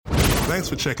Thanks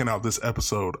for checking out this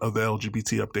episode of the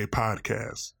LGBT Update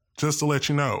podcast. Just to let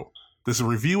you know, this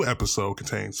review episode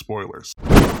contains spoilers.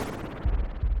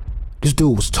 This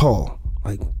dude was tall,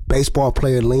 like baseball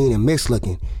player, lean and mixed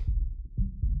looking.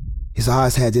 His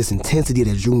eyes had this intensity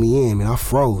that drew me in, man. I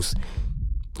froze.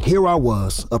 Here I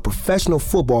was, a professional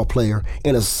football player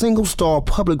in a single-star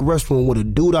public restroom with a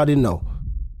dude I didn't know.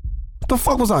 What the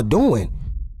fuck was I doing?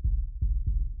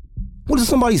 What if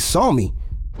somebody saw me?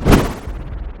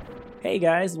 Hey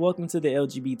guys, welcome to the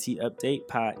LGBT Update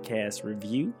podcast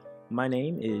review. My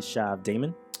name is Chav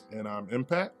Damon. And I'm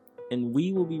INPAQ. And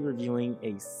we will be reviewing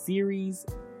a series.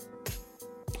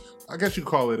 I guess you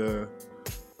call it a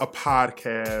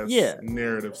podcast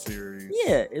narrative series.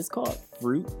 Yeah, it's called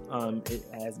Fruit. It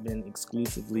has been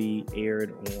exclusively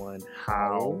aired on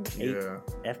Howl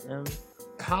FM.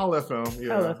 Howl FM,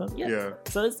 yeah. Howl FM, yeah.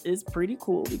 So it's pretty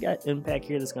cool. We got INPAQ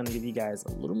here that's going to give you guys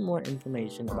a little more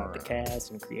information about the cast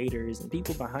and creators and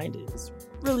people behind it. It's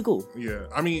really cool. Yeah,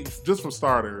 I mean, just for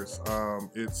starters,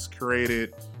 it's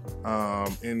created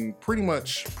and pretty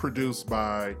much produced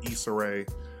by Issa Rae.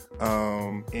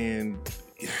 And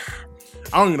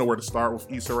I don't even know where to start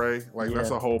with Issa Rae. That's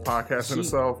a whole podcast in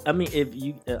itself. I mean,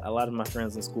 a lot of my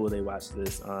friends in school, they watched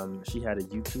this. She had a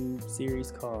YouTube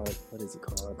series called, what is it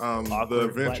called? The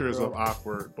Adventures of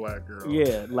Awkward Black Girl.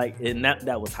 Yeah, and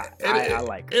that was hot. I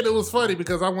like it. And it was funny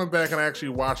because I went back and actually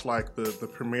watched the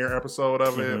premiere episode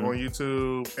of it on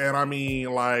YouTube. And I mean,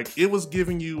 it was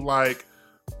giving you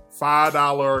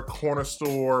 $5 corner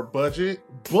store budget,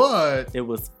 but it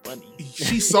was funny.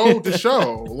 She sold the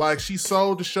show. She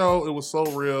sold the show. It was so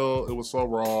real. It was so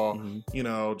raw. You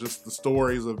know, just the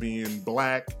stories of being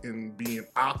black and being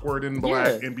awkward in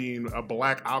black and being a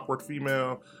black awkward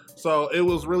female. So it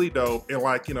was really dope. And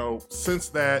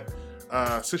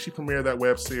since she premiered that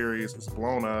web series, it's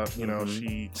blown up. You know,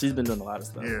 she's been doing a lot of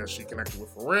stuff. Yeah, she connected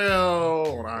with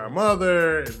Pharrell on I Am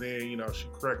Mother, and then she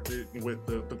connected with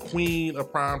the queen of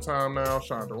primetime now,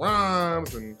 Shonda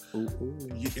Rhimes, and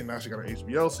now she got an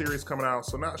HBO series coming out.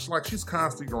 So now she's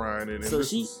constantly grinding. So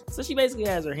she basically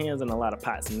has her hands in a lot of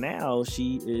pots. Now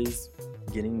she is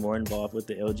getting more involved with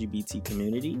the LGBT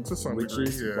community, to some degree,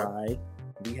 is why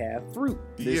we have Fruit,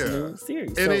 this new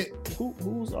series. And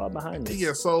who's all behind this?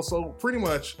 Yeah, so pretty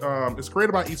much it's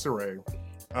created by Issa Rae.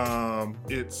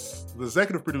 It's the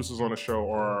executive producers on the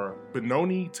show are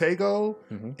Benonie Tagoe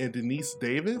and Denise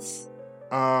Davis.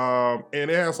 And it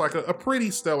has a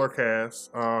pretty stellar cast.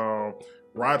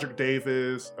 Roderick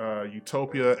Davis,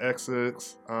 Yutopia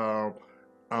Essex,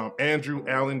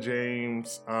 Allan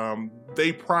James.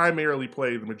 They primarily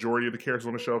play the majority of the characters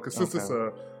on the show because since it's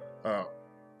a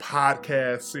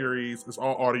podcast series, it's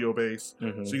all audio based,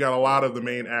 so you got a lot of the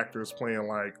main actors playing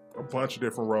a bunch of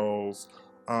different roles,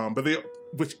 but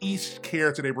with each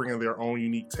character they bring in their own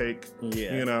unique take,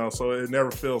 so it never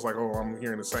feels like, oh, I'm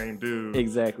hearing the same dude.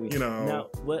 Exactly. Now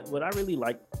what I really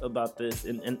like about this,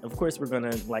 and of course we're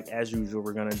gonna, as usual,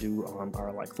 we're gonna do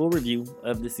our full review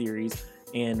of the series,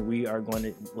 and we are going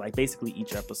to basically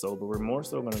each episode, but we're more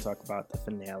so going to talk about the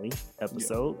finale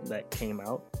episode that came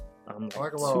out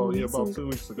about 2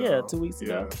 weeks ago. Yeah, 2 weeks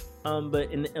ago.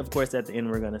 But of course, at the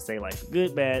end, we're gonna say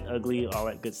good, bad, ugly, all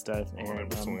that good stuff, and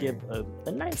give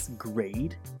a nice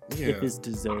grade if it's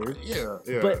deserved. Yeah.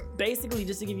 But basically,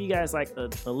 just to give you guys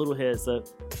a little heads up,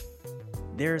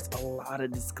 there's a lot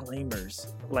of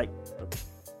disclaimers.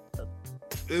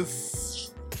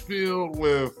 It's filled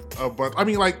with a bunch. I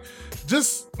mean,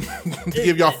 just to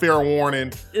give y'all fair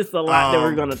warning, it's a lot that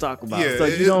we're going to talk about. Yeah, so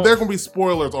there are going to be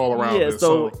spoilers all around this.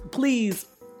 So please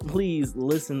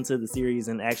listen to the series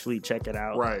and actually check it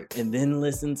out. Right. And then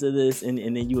listen to this, and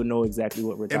then you will know exactly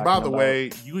what we're talking about. And by the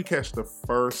way, you can catch the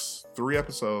first 3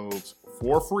 episodes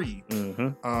for free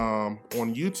on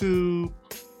YouTube,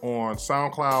 on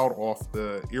SoundCloud, off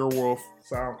the Earwolf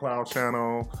SoundCloud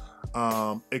channel.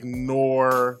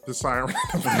 Ignore the siren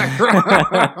in the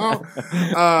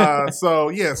background. So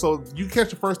you catch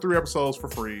the first 3 episodes for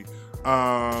free.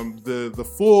 The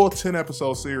full 10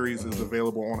 episode series is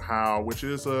available on Howl, which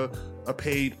is a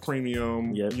paid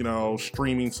premium,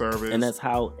 streaming service. And that's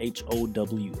Howl,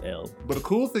 HOWL. But the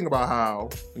cool thing about Howl,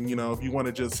 if you want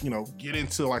to just get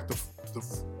into the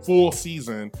full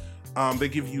season, they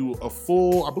give you I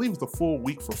believe it's a full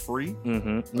week for free.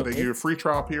 So they give you a free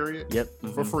trial period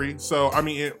for free. So, I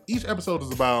mean, each episode is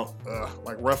about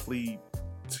roughly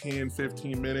 10,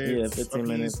 15 minutes. Yeah, 15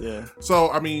 minutes, yeah.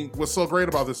 So, I mean, what's so great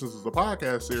about this is a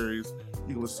podcast series.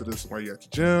 You can listen to this while you're at the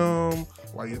gym,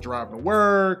 while you're driving to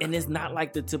work. And it's not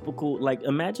like the typical, like,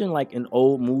 imagine like in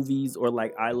old movies or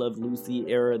like I Love Lucy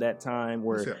era that time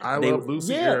where I Love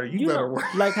Lucy era. You better work.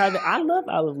 Like how I love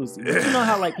I Love Lucy. But you know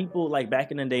how like people like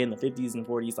back in the day in the 50s and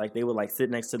 40s, like they would like sit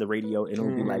next to the radio and it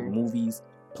would be like movies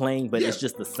playing, but it's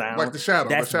just the sound. Like The Shadow.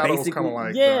 The Shadow was kind of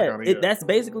like... That's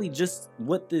basically just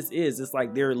what this is. It's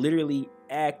like they're literally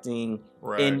acting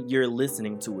and you're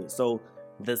listening to it. So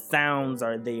the sounds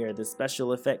are there, the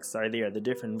special effects are there, the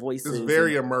different voices. It's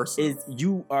very immersive.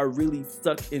 You are really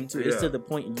stuck into it. It's to the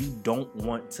point you don't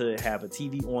want to have a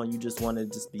TV on. You just want to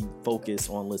just be focused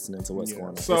on listening to what's going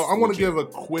on. So I want to give a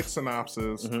quick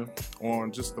synopsis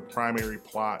on just the primary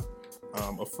plot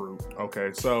of Fruit.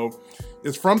 Okay, so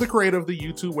it's from the creator of the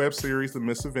YouTube web series The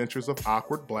Misadventures of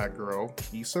Awkward Black Girl,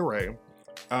 Issa Rae.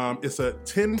 It's a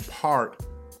 10-part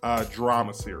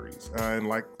drama series, and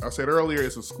like I said earlier,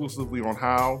 it's exclusively on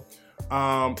How.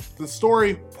 The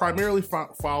story primarily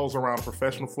follows around a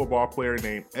professional football player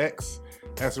named X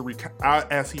as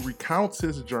he recounts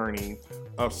his journey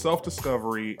of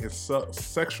self-discovery and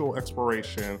sexual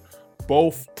exploration,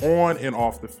 both on and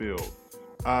off the field.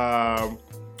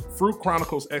 Fruit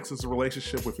chronicles X's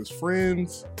relationship with his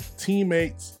friends,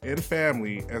 teammates, and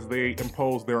family as they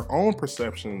impose their own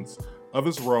perceptions of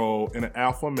his role in an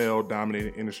alpha male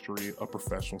dominated industry of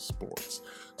professional sports.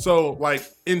 So, like,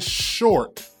 in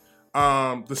short,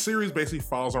 the series basically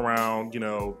follows around,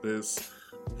 this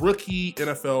rookie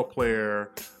NFL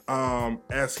player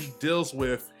as he deals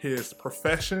with his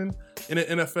profession in the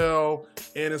NFL,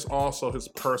 and it's also his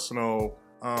personal,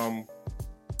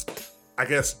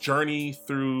 journey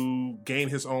through gain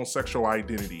his own sexual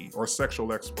identity or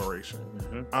sexual exploration.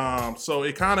 So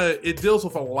it deals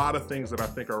with a lot of things that I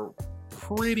think are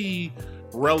pretty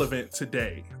relevant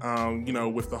today,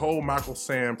 with the whole Michael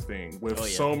Sam thing, with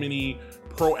so many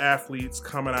pro athletes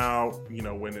coming out,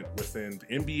 within the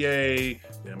NBA,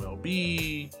 the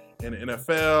MLB, and the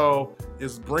NFL,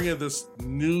 is bringing this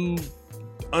new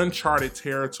uncharted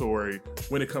territory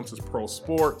when it comes to pro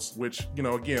sports, which,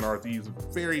 again, are these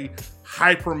very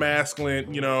hyper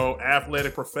masculine,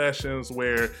 athletic professions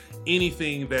where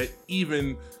anything that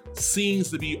even seems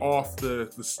to be off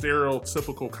the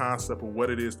stereotypical concept of what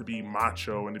it is to be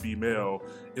macho and to be male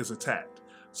is attacked.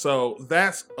 So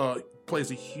that's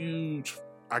plays a huge,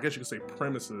 I guess you could say,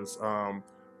 premises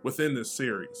within this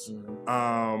series.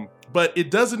 But it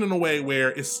does it in a way where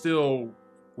it's still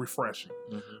refreshing.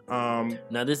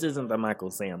 Now, this isn't the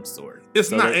Michael Sam story. It's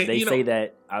so not. They say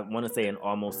that, I want to say, in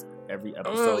almost every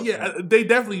episode. They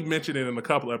definitely mention it in a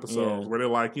couple episodes where they're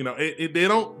like, they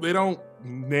don't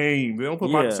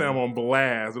put Michael Sam on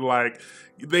blast. They're like,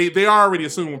 they already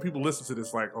assume when people listen to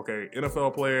this, like, okay,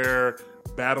 NFL player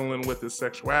battling with his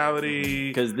sexuality.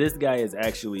 Because this guy is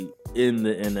actually in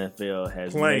the NFL,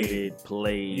 has played,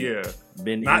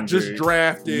 been not injured. Just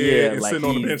drafted and sitting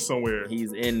on the bench somewhere.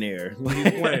 He's in there.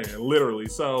 He's playing, literally.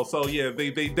 So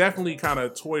they definitely kind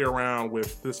of toy around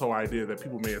with this whole idea that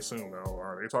people may assume,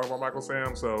 are they talking about Michael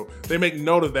Sam? So they make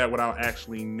note of that without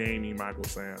actually naming Michael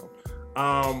Sam.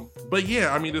 But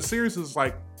yeah, I mean, the series is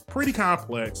like pretty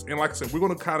complex, and like I said, we're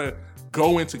going to kind of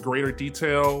go into greater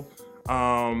detail.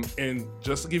 And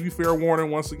just to give you fair warning,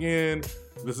 once again,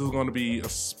 this is going to be a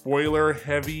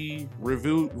spoiler-heavy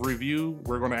review.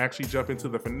 We're going to actually jump into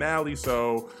the finale.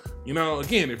 So,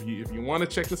 again, if you want to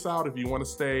check this out, if you want to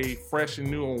stay fresh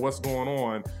and new on what's going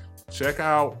on, check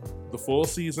out the full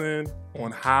season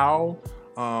on How.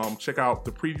 Check out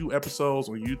the preview episodes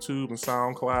on YouTube and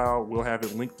SoundCloud. We'll have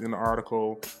it linked in the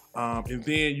article. And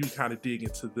then you kind of dig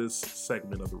into this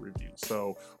segment of the review.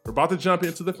 So we're about to jump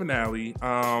into the finale,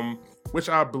 which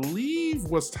I believe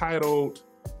was titled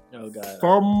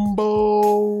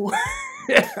Fumble.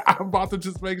 I'm about to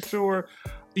just make sure.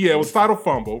 Yeah, it was titled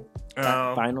Fumble.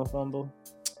 Final Fumble?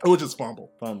 It was just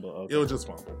Fumble. Okay. It was just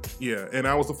Fumble. Yeah, and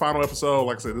that was the final episode.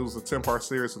 Like I said, it was a 10-part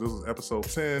series, so this was episode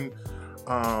 10.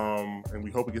 And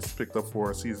we hope it gets picked up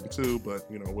for season 2, but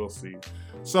we'll see.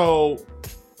 So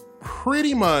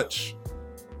pretty much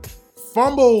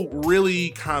Fumble really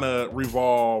kind of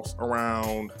revolves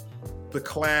around the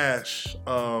clash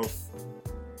of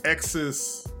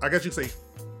X's, I guess you could say,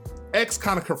 X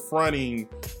kind of confronting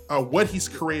what he's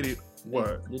created.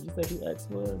 What? Did you say who X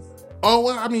was? Oh,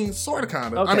 well, I mean, sort of,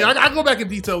 kind of. Okay. I mean, I go back in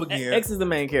detail again. X is the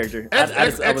main character.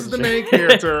 X is the main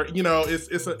character.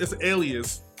 It's an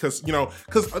alias because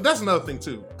that's another thing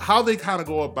too. How they kind of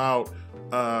go about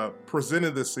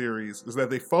presenting this series is that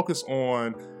they focus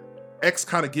on X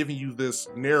kind of giving you this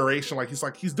narration, like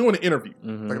he's doing an interview.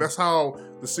 Like that's how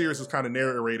the series is kind of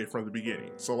narrated from the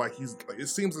beginning. So like it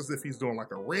seems as if he's doing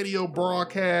like a radio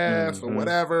broadcast or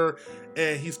whatever,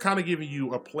 and he's kind of giving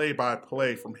you a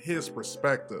play-by-play from his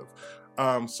perspective.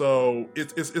 So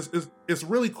it's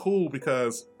really cool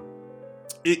because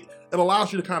it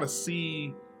allows you to kind of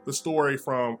see the story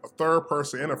from a third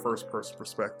person and a first person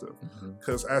perspective.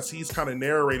 Because as he's kind of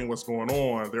narrating what's going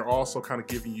on, they're also kind of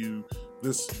giving you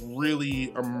this really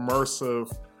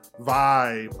immersive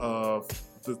vibe of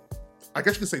I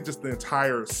guess you could say just the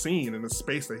entire scene and the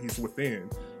space that he's within,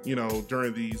 you know,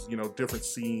 during these, you know, different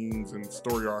scenes and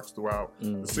story arcs throughout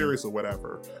the series or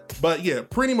whatever. But yeah,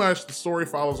 pretty much the story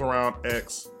follows around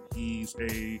X. He's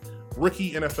a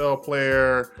rookie NFL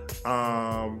player,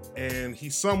 and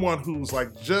he's someone who's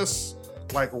like just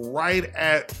like right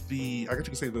at the, I guess you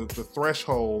can say the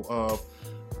threshold of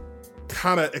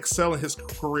kind of excelling his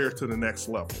career to the next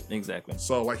level. Exactly.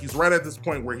 So like he's right at this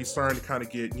point where he's starting to kind of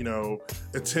get, you know,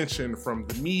 attention from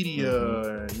the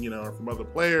media and, you know, from other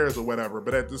players or whatever.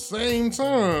 But at the same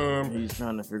time, he's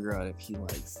trying to figure out if he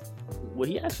likes, well,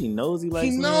 he actually knows he likes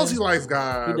he likes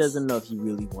guys. He doesn't know if he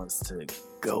really wants to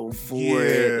go for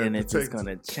it and if it's going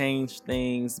to change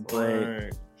things,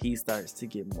 but he starts to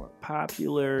get more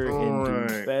popular and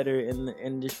do better in the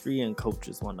industry, and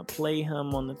coaches want to play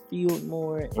him on the field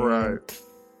more. And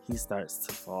he starts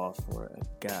to fall for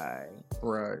a guy.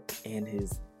 And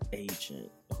his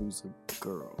agent, who's a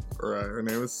girl. Her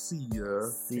name is Sia.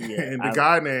 And the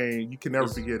guy name, you can never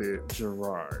forget it.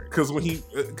 Gerard.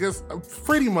 Because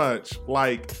pretty much,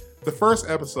 like, the first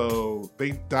episode,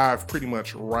 they dive pretty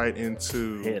much right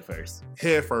into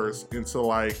head first into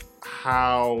like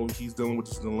how he's dealing with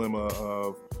this dilemma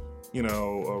of, you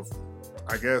know, of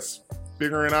I guess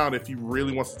figuring out if he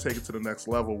really wants to take it to the next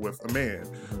level with a man.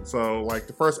 So like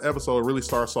the first episode really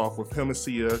starts off with him and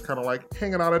Sia kind of like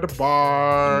hanging out at the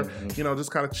bar, you know, just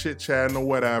kind of chit chatting or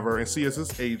whatever. And Sia's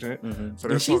his agent,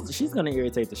 so she's gonna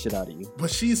irritate the shit out of you.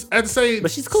 But she's at the same, but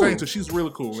she's cool. She's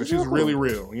really cool and she's really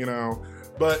real, you know.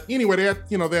 But anyway, they're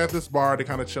at this bar, they're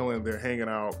kind of chilling, they're hanging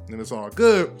out, and it's all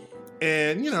good.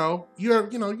 And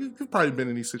you've probably been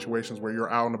in these situations where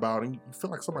you're out and about and you feel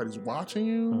like somebody's watching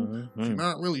you. You're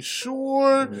not really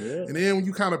sure. And then when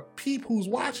you kind of peep who's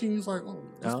watching, you're like, oh,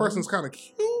 this person's kind of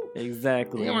cute.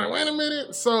 Exactly. You're like, wait a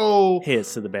minute. So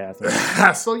heads to the bathroom.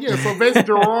 so basically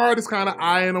Gerard is kind of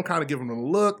eyeing him, kind of giving him a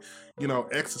look. You know,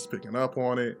 X is picking up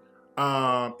on it.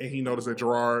 And he noticed that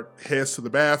Gerard heads to the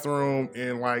bathroom,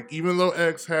 and like, even though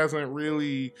X hasn't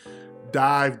really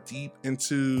dived deep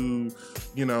into,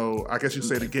 you know, I guess you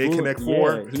say the Gay Connect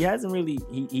 4. He hasn't really,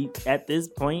 he at this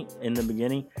point in the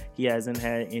beginning, he hasn't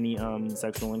had any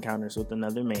sexual encounters with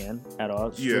another man at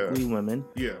all, strictly women.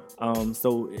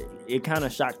 So it kind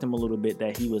of shocked him a little bit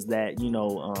that he was that, you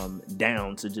know,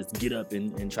 down to just get up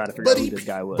and try to figure out who this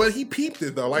guy was. But he peeped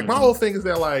it though. Like my whole thing is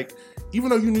that, like, even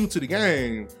though you're new to the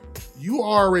game, you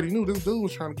already knew this dude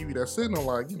was trying to give you that signal,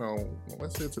 like, you know,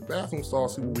 let's head to the bathroom stall,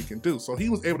 see what we can do. So he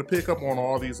was able to pick up on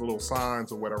all these little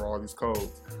signs or whatever, all these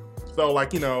codes. So,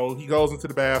 like, you know, he goes into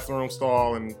the bathroom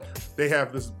stall and they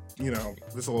have this, you know,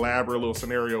 this elaborate little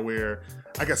scenario where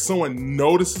I guess someone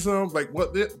notices him. Like,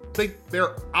 what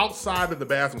they're outside of the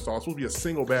bathroom stall. It's supposed to be a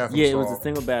single bathroom stall. Yeah, it was a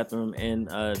single bathroom, and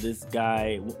this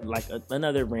guy, like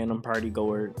another random party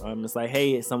goer, it's like,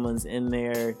 hey, someone's in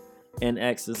there. And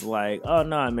X is like, oh,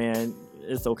 no, man,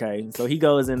 it's okay. So he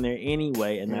goes in there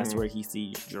anyway, and that's where he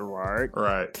sees Gerard.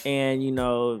 And, you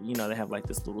know, they have like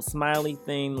this little smiley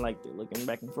thing, like they're looking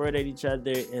back and forth at each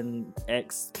other, and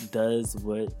X does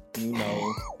what, you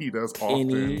know, he does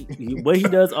often. What he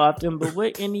does often, but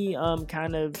what any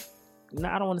kind of,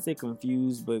 I don't want to say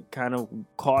confused, but kind of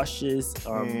cautious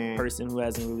person who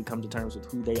hasn't really come to terms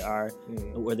with who they are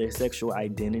or their sexual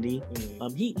identity.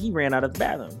 He ran out of the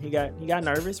bathroom. He got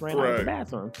nervous, ran out of the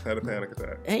bathroom. Had a panic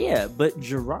attack. And yeah, but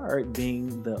Gerard,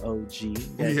 being the OG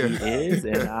that he is,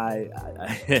 and I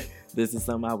this is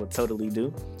something I would totally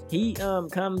do. He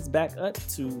comes back up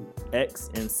to X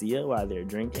and Sia while they're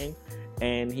drinking.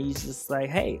 And he's just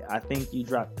like, hey, I think you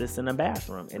dropped this in the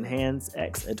bathroom, and hands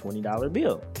X a $20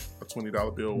 bill. A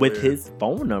 $20 bill with his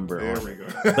phone number there on we it.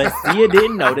 Go. But Sia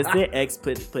didn't notice it. X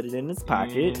put it in his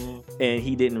pocket, and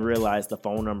he didn't realize the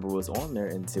phone number was on there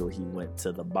until he went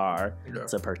to the bar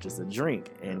to purchase a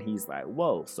drink. And he's like,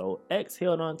 whoa. So X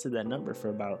held on to that number for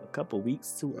about a couple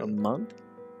weeks to a month.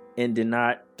 And did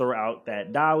not throw out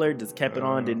that dollar, just kept it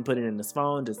on, didn't put it in his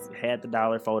phone, just had the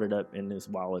dollar folded up in his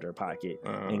wallet or pocket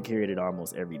and carried it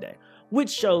almost every day. Which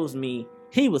shows me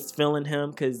he was feeling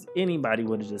him, because anybody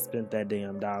would have just spent that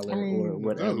damn dollar or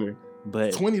whatever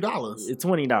but $20. It's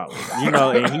 $20, you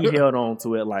know, and he held on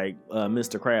to it like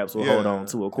Mr. Krabs will hold on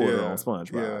to a quarter on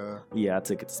SpongeBob. Yeah, I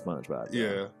took it to SpongeBob.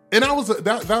 Yeah, and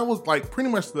that was like pretty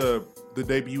much the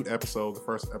debut episode, the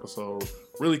first episode,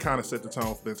 really kind of set the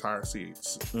tone for the entire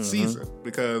season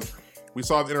because we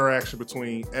saw the interaction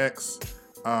between X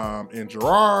and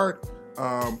Gerard.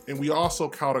 And we also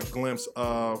caught a glimpse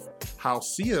of how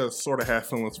Sia sort of had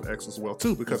feelings for X as well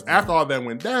too, because after all that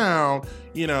went down,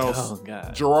 you know,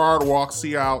 Gerard walks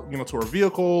Sia out, you know, to her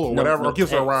vehicle or whatever, or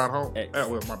gives her a ride home.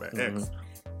 My bad,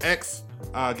 X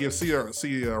gives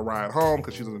Sia a ride home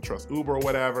because she doesn't trust Uber or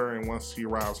whatever. And once she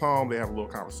arrives home, they have a little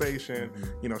conversation.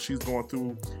 You know, she's going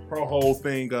through her whole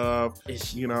thing of,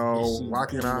 you know, why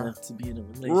can't I to be in a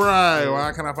relationship? Right?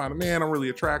 Why can't I find a man? I'm really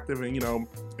attractive, and you know,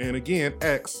 and again,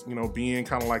 X, you know, being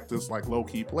kind of like this like low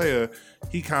key player,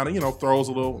 he kind of, you know, throws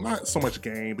a little, not so much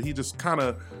game, but he just kind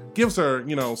of gives her,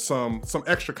 you know, some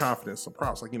extra confidence, some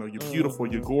props, like, you know, you're beautiful,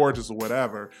 you're gorgeous, or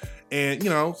whatever. And you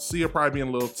know, Sia probably being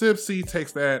a little tipsy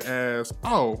takes that as,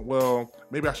 oh, well,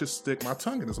 maybe I should stick my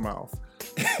tongue in his mouth.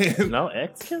 No,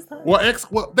 X kissed her?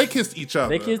 Well, they kissed each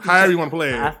other. However you want to play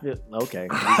it. I feel, okay.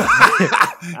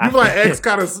 You feel like X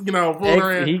kind of, you know,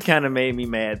 he kind of made me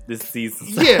mad this season.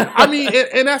 Yeah, I mean,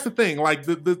 and that's the thing. Like,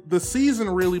 the season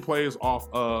really plays off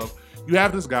of, you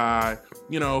have this guy,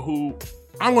 you know, who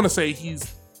I want to say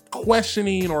he's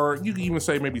questioning, or you can even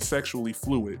say maybe sexually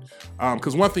fluid.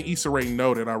 Because one thing Issa Rae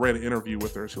noted, I read an interview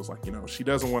with her, she was like, you know, she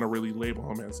doesn't want to really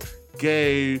label him as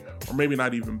gay or maybe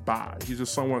not even bi. He's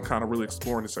just someone kind of really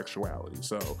exploring his sexuality.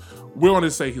 So we're going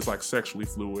to say he's like sexually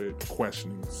fluid,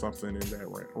 questioning something in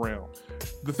that realm.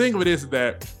 The thing of it is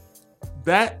that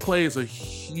plays a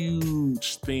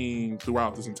huge theme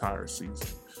throughout this entire season.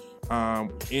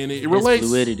 And it relates.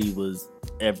 Fluidity was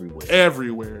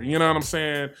everywhere, you know what I'm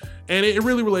saying? And it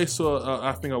really relates to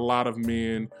I think a lot of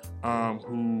men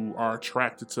who are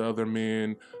attracted to other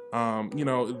men. You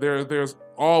know, there's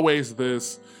always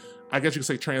this, I guess you could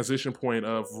say, transition point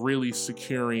of really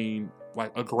securing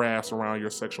like a grasp around your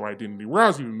sexual identity,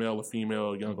 whereas even male or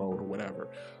female, young or old or whatever.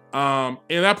 And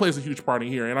that plays a huge part in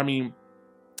here. And I mean,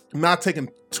 not going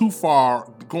too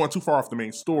far off the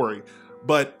main story,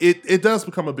 but it does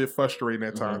become a bit frustrating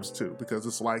at times too, because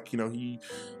it's like, you know,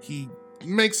 he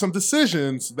makes some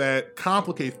decisions that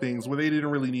complicate things where they didn't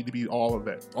really need to be all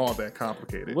that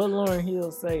complicated. What Lauryn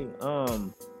Hill say?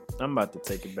 I'm about to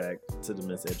take it back to the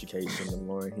miseducation of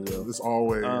Lauryn Hill. It's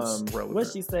always relevant. What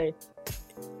she say?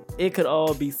 It could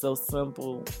all be so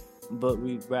simple, but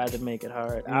we'd rather make it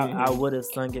hard. I would have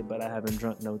sung it, but I haven't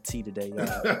drunk no tea today,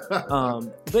 y'all.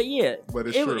 But yeah, but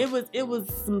it's true. It was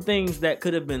some things that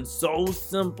could have been so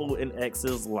simple in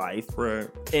X's life, right?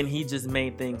 And he just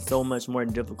made things so much more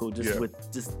difficult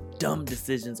with just dumb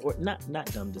decisions, or not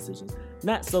dumb decisions,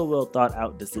 not so well thought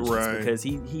out decisions, right? Because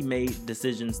he made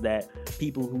decisions that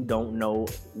people who don't know,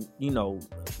 you know,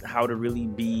 how to really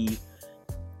be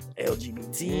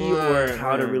LGBT or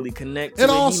how to really connect to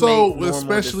and it. Also,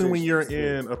 especially when you're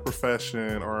in a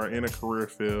profession or in a career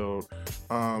field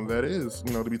that is,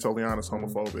 you know, to be totally honest,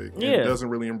 homophobic. Yeah. And doesn't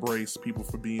really embrace people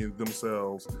for being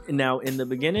themselves. Now, in the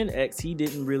beginning, X, he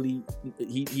didn't really,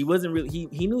 he wasn't really,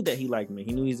 he knew that he liked me.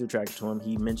 He knew he's attracted to him.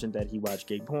 He mentioned that he watched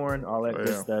gay porn, all that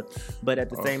good stuff. But at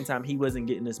the same time, he wasn't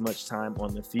getting as much time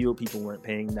on the field. People weren't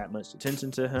paying that much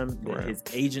attention to him. Right. His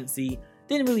agency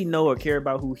didn't really know or care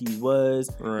about who he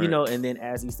was, you know, and then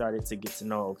as he started to get to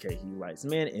know, okay, he likes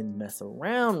men and mess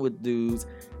around with dudes,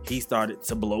 he started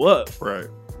to blow up, right?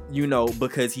 You know,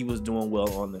 because he was doing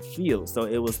well on the field. So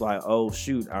it was like, oh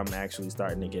shoot, I'm actually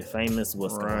starting to get famous.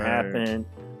 What's going to happen?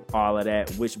 All of that,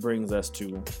 which brings us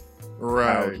to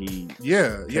how he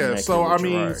So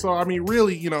I mean,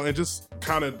 really, you know, and just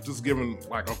kind of just giving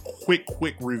like a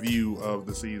quick review of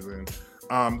the season.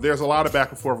 There's a lot of back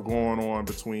and forth going on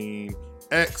between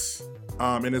X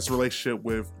and his relationship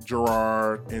with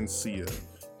Gerard and Sia.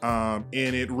 And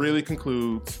it really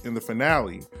concludes in the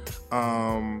finale.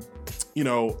 You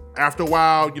know, after a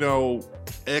while, you know,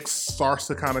 X starts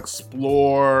to kind of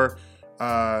explore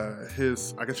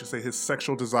his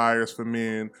sexual desires for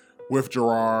men with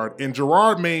Gerard. And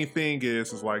Gerard's main thing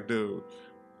is like, dude,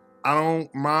 I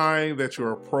don't mind that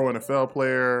you're a pro NFL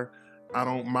player. I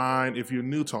don't mind if you're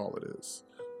new to all of this,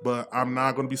 but I'm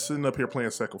not going to be sitting up here playing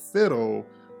second fiddle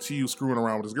to you screwing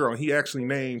around with this girl. And he actually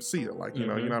named Sia, like, you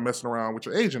know, you're not messing around with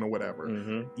your agent or whatever.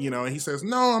 You know, and he says,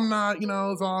 no, I'm not, you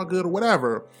know, it's all good or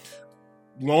whatever.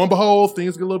 Lo and behold,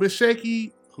 things get a little bit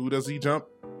shaky. Who does he jump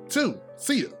to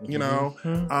Sia, you know.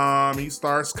 He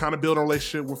starts kind of building a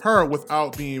relationship with her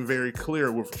without being very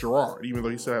clear with Gerard, even though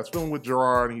he still has feeling with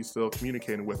Gerard and he's still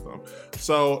communicating with them.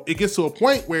 So it gets to a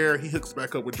point where he hooks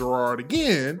back up with Gerard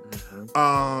again.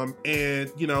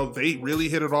 And, you know, they really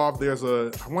hit it off. There's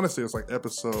I want to say it's like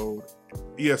episode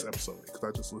 8, because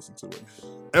I just listened to it.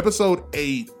 Episode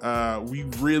 8, we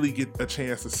really get a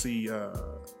chance to see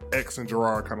X and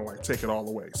Gerard kind of like take it all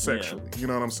away sexually. You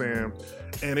know what I'm saying?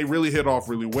 And they really hit off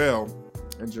really well.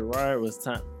 And Gerard was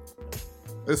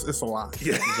It's a lot.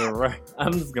 Yeah. Gerard,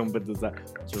 I'm just gonna put this out.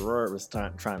 Gerard was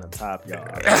trying to top y'all.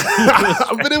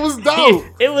 But it was dope.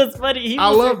 It was funny. I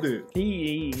loved it.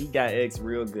 He got X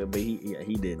real good, but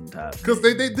he didn't top. Because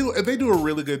they do a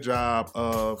really good job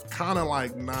of kind of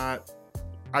like not,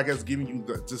 I guess, giving you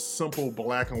the just simple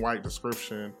black and white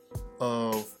description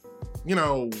of, you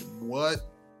know, what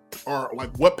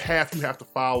path you have to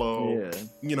follow. Yeah.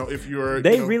 You know, if you're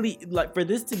really like for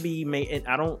this to be made, and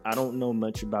I don't know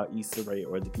much about Issa Rae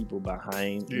or the people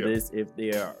behind this, if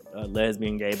they're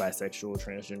lesbian, gay, bisexual,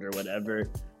 transgender, whatever.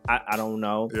 I don't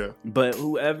know. Yeah. But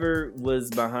whoever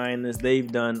was behind this,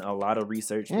 they've done a lot of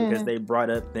research because they brought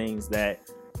up things that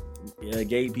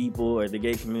gay people or the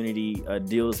gay community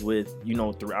deals with, you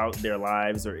know, throughout their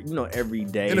lives or, you know, every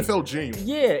day. And it felt genuine.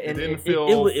 Yeah, and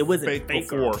it wasn't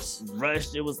fake or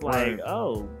rushed. It was like,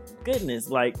 oh goodness,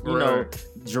 like, you know,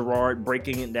 Gerard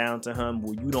breaking it down to him.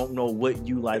 Well, you don't know what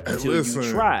you like until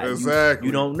you try. Exactly.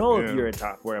 You don't know if you're a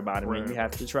top wear about it. I mean, you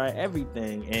have to try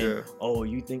everything. And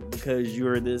you think because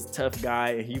you're this tough guy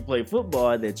and you play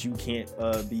football that you can't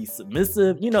be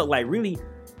submissive. You know, like really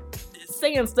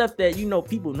saying stuff that, you know,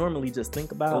 people normally just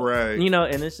think about, you know,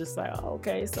 and it's just like, oh,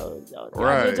 okay, so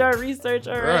y'all did your research,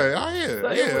 all right? Oh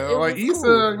yeah, so like Issa,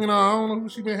 cool. You know, I don't know who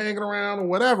she been hanging around or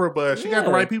whatever, but she got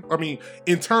the right people. I mean,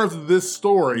 in terms of this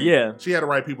story, she had the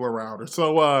right people around her.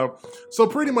 So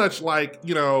pretty much like,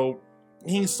 you know,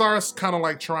 he starts kind of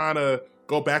like trying to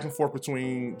go back and forth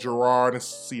between Gerard and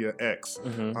Sia X,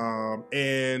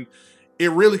 and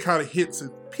it really kind of hits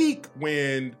its peak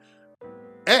when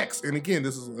X, and again,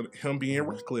 this is him being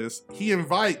reckless, he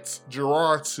invites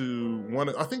Gerard to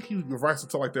I think he invites him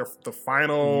to like the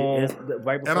final,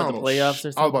 right before the playoffs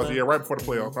or something. Right before the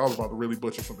playoffs. I was about to really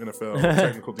butcher some NFL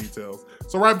technical details.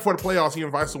 So right before the playoffs, he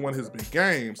invites to one of his big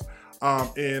games.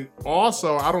 And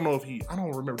also, I don't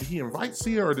remember, did he invite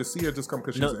Sia or did Sia just come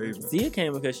because she's an agent? Sia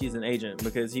came because she's an agent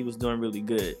because he was doing really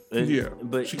good.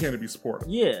 But she came to be supportive.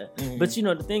 Yeah. But you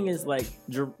know, the thing is like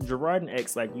Gerard and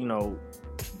X, like, you know,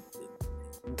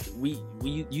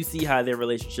 you see how their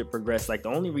relationship progressed. Like the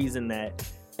only reason that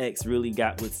X really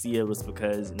got with Sia was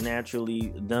because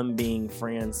naturally them being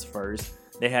friends first,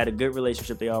 they had a good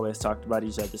relationship. They always talked about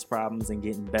each other's problems and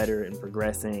getting better and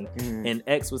progressing. And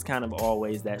X was kind of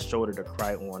always that shoulder to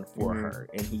cry on for her.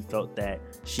 And he felt that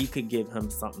she could give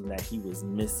him something that he was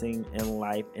missing in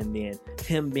life. And then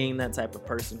him being that type of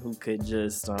person who could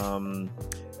just,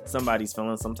 somebody's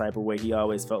feeling some type of way, he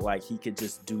always felt like he could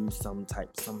just do some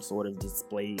sort of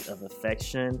display of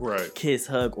affection, kiss,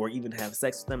 hug, or even have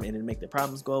sex with them and then make the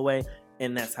problems go away.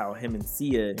 And that's how him and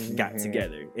Sia got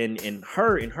together. And in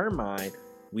her mind,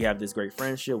 we have this great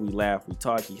friendship. We laugh, we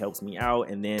talk, he helps me out.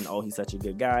 And then, he's such a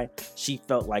good guy. She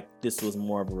felt like this was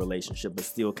more of a relationship, but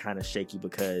still kind of shaky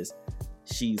because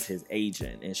she's his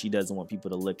agent and she doesn't want people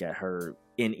to look at her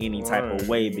in any type of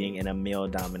way being in a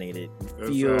male-dominated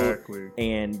field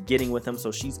and getting with him.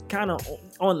 So she's kind of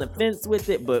on the fence with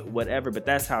it, but whatever. But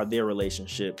that's how their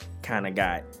relationship kind of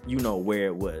got, you know, where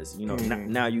it was. You know,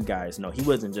 now you guys know he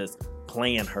wasn't just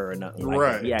playing her or nothing like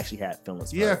that. He actually had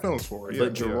feelings for her. Feelings for her.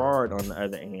 But Gerard, on the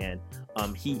other hand,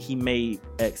 he made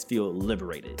X feel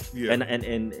liberated. And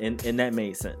that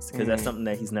made sense because that's something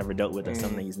that he's never dealt with. That's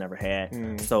something that he's never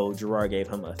had. So Gerard gave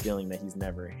him a feeling that he's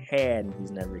never had and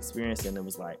he's never experienced, and it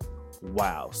was like,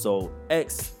 wow. So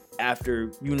X,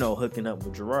 after, you know, hooking up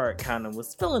with Gerard, kind of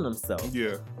was feeling himself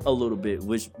a little bit,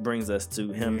 which brings us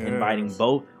to him inviting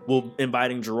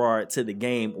Gerard to the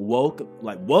game,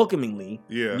 welcomingly.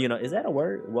 You know, is that a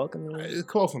word? Welcomingly? It's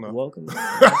close enough. Welcomingly.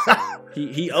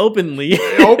 he openly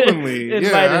invited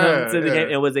him to the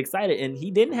game and was excited, and he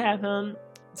didn't have him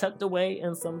tucked away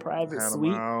in some private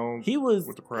suite. He was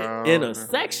with the crowd, in a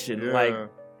section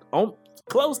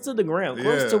close to the ground,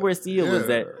 close to where Sia was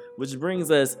at, which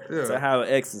brings us to how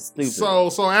X is stupid.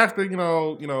 So after, you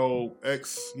know,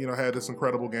 X, you know, had this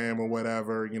incredible game or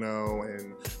whatever, you know,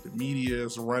 and the media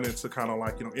is running to kind of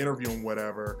like, you know, interview him,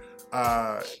 whatever,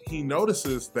 he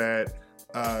notices that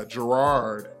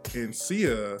Gerard and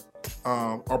Sia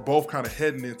are both kind of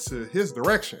heading into his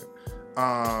direction.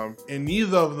 And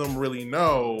neither of them really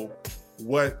know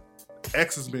what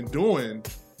X has been doing,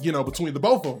 you know, between the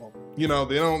both of them. You know,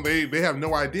 they have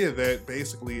no idea that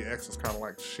basically X is kind of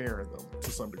like sharing them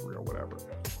to some degree or whatever,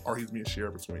 or he's being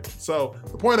shared between them. So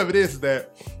the point of it is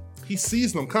that he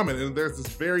sees them coming, and there's this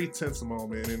very tense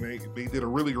moment, and they did a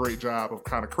really great job of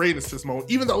kind of creating this tense moment,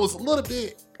 even though it was a little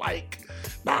bit like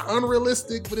not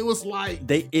unrealistic, but it was like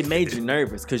it made you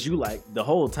nervous because you like the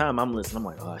whole time I'm listening, I'm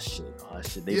like, oh shit,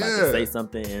 they about to say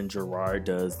something, and Gerard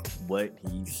does what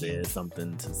he says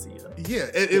something to Sia. Yeah,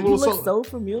 it was so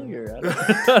familiar.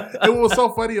 And what was so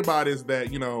funny about it is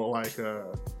that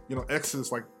X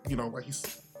is like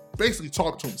he's basically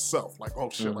talking to himself, like, oh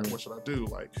shit, like what should I do?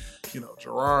 Like,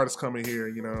 Gerard is coming here,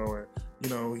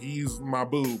 and he's my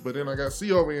boo, but then I got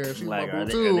C over here and she's like, my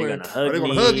boo too. Are they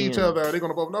gonna hug each other? Are they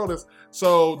gonna both notice?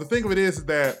 So the thing of it is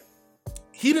that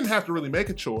he didn't have to really make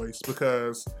a choice,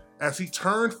 because as he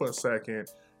turned for a second,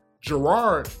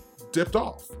 Gerard dipped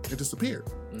off and disappeared,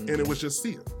 and it was just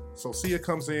Sia. So Sia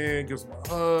comes in, gives him a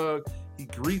hug. He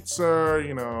greets her, I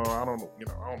don't know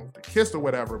if they kissed or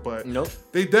whatever, but nope.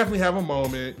 They definitely have a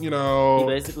moment, He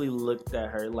basically looked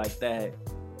at her like that.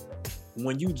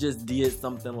 When you just did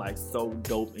something like so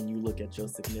dope and you look at your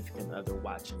significant other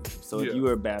watching you. So if you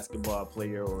were a basketball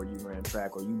player, or you ran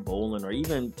track, or you bowling, or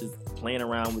even just playing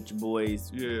around with your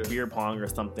boys, beer pong or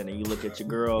something, and you look at your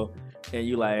girl and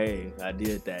you like, hey, I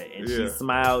did that. And she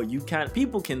smiled.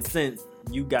 People can sense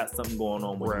you got something going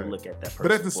on when you look at that person.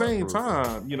 But at the same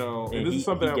time, and this is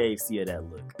something he gave Sia that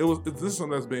look. This is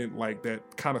something that's been like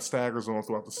that kind of staggers on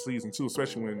throughout the season too,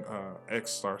 especially when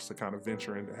X starts to kind of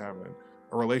venture into having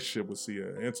a relationship with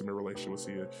Sia, an intimate relationship with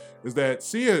Sia, is that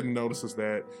Sia notices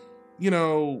that,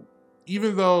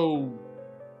 even though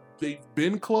they've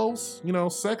been close,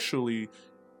 sexually,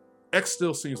 X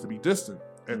still seems to be distant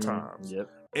at times. Yep.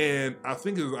 And I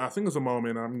think it's a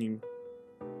moment. I mean,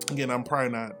 again, I'm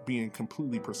probably not being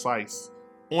completely precise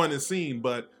on the scene,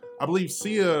 but I believe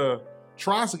Sia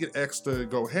tries to get X to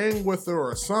go hang with her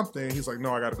or something. He's like,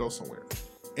 no, I got to go somewhere.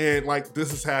 And like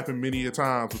this has happened many a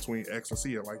times between X and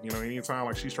Sia. Like, anytime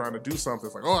like she's trying to do something,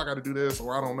 it's like, oh, I got to do this,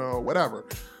 or I don't know, whatever.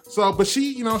 So, but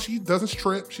she, she doesn't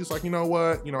trip. She's like, you know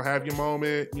what, have your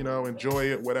moment,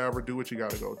 enjoy it, whatever, do what you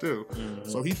got to go do.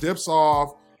 So he dips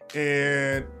off,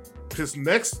 and his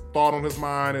next thought on his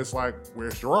mind is like,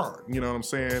 where's Gerard? You know what I'm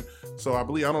saying? So I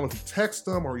don't know if he texts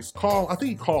him or he's called. I think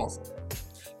he calls him.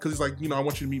 Because he's like, I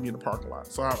want you to meet me in the parking lot.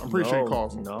 So I'm pretty sure he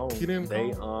calls him. No, he didn't.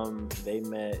 They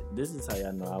met. This is how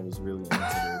y'all know I was really into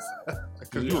this.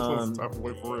 Because you was some type of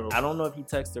way for real. I don't know if he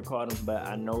texted or called him, but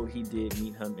I know he did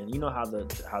meet him. And you know how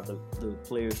the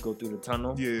players go through the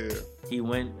tunnel? Yeah. He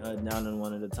went down in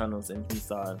one of the tunnels and he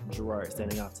saw Gerard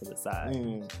standing off to the side.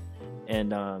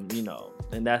 And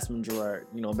and that's when Gerard,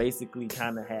 basically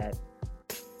kind of had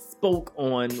spoke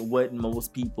on what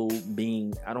most people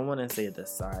being, I don't want to say the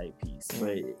side piece,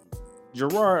 but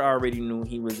Gerard already knew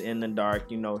he was in the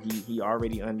dark. He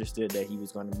already understood that he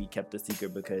was going to be kept a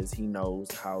secret because he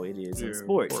knows how it is in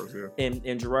sports. Course,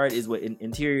 and Gerard is an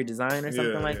interior design or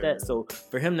something like that. So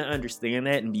for him to understand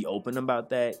that and be open about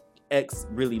that, X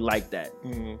really liked that.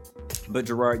 But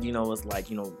Gerard, was like,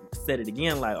 said it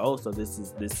again, like, oh, so this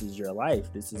is your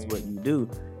life. This is what you do.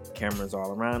 Cameras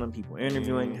all around him, people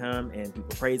interviewing him, and people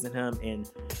praising him. And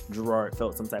Gerard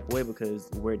felt some type of way because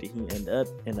where did he end up?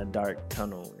 In a dark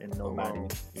tunnel and nobody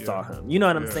saw him. You know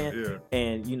what I'm saying? Yeah.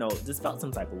 And just felt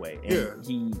some type of way. And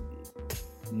he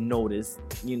noticed,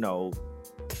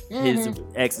 his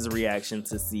X's reaction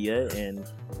to Sia, and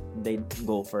they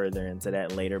go further into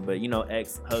that later. But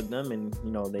X hugged them, and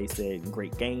they said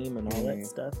great game and all that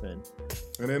stuff, and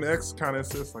then X kind of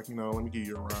insists like, let me give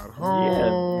you a ride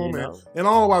home, and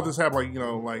all while this happened,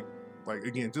 like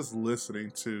again, just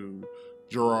listening to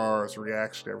Gerard's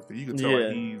reaction to everything, you could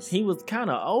tell he was kind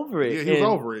of over it. Yeah, he was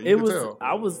over it. You could tell.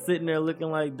 I was sitting there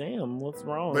looking like, damn, what's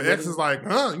wrong? But X is like,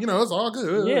 it's all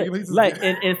good. Yeah,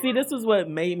 and see, this is what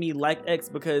made me like X,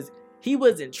 because he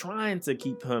wasn't trying to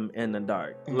keep him in the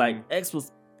dark. Like X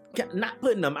was not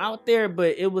putting him out there,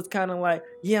 but it was kind of like,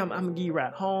 I'm gonna give you a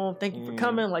ride home. Thank you for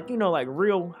coming. Like, like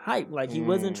real hype. Like he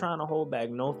wasn't trying to hold back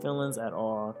no feelings at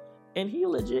all. And he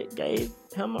legit gave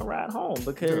him a ride home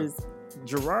because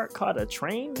Gerard caught a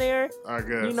train there. I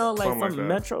guess. Like some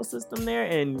metro system there.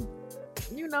 And,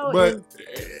 But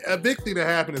a big thing that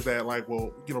happened is that, like,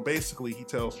 well, basically he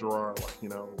tells Gerard, like,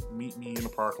 meet me in the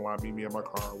parking lot, meet me in my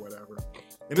car, or whatever.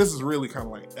 And this is really kind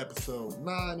of like episode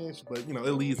 9-ish, but,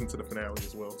 it leads into the finale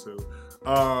as well, too.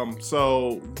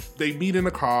 So they meet in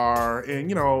the car,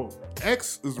 and,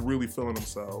 X is really feeling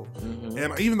himself.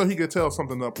 And even though he could tell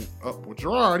something up with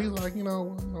Gerard, he's like,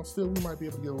 still we might be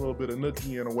able to get a little bit of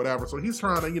nookie in or whatever. So he's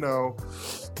trying to,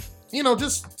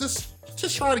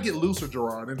 just try to get loose with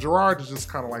Gerard, and Gerard is just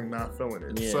kind of like not feeling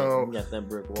it. Yeah, so you got that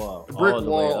brick wall.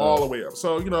 All the way up.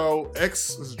 So,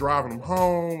 X is driving him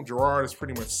home. Gerard is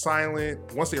pretty much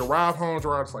silent. Once they arrive home,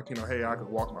 Gerard is like, hey, I could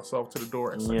walk myself to the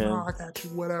door. It's like, no, I got you,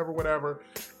 whatever.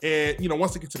 And,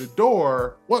 once they get to the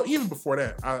door, well, even before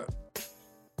that,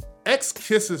 X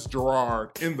kisses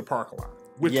Gerard in the parking lot,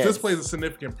 which this plays a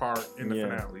significant part in the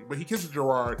finale. But he kisses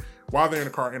Gerard while they're in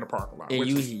the car in the parking lot. And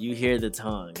you hear the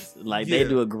tongues. Like, they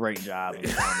do a great job of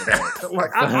that.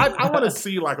 Like, I want to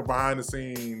see, like, a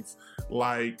behind-the-scenes,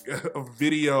 like, a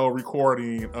video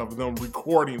recording of them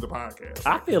recording the podcast.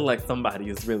 I feel like somebody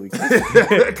is really because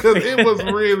it was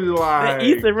really like...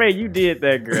 Issa Rae, you did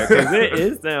that, girl, because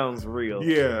it sounds real.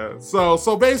 Yeah.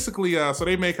 So basically, so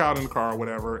they make out in the car or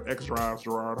whatever. X drives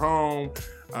Gerard home.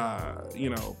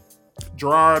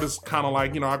 Gerard is kind of like,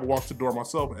 I can walk to the door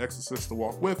myself, and X insists to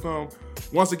walk with him.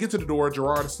 Once they get to the door,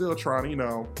 Gerard is still trying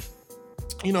to,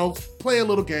 play a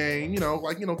little game,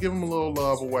 give him a little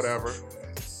love or whatever.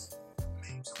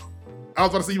 I was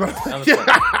about to say,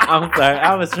 I'm sorry.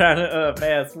 I was trying to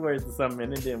fast forward to something,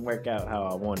 and it didn't work out how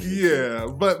I wanted it. Yeah,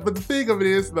 but the thing of it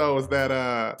is, though, is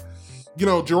that,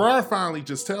 Gerard finally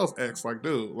just tells X, like,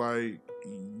 dude, like,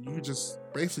 you just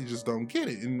basically just don't get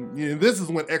it. And this is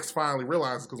when X finally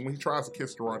realizes, because when he tries to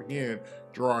kiss Gerard again,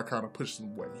 Gerard kind of pushes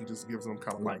him away. He just gives him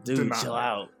kind of like, dude, denial. Chill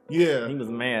out. Yeah. He was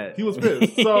mad. He was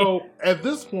pissed. So at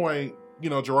this point,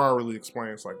 Gerard really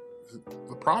explains like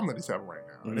the problem that he's having right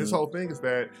now. Mm-hmm. And his whole thing is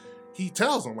that he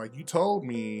tells him, like, you told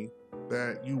me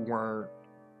that you weren't,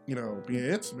 being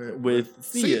intimate with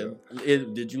Sia.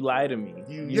 Did you lie to me?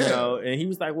 You know? And he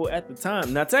was like, well, at the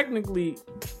time. Now, technically,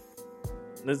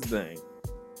 this is the thing.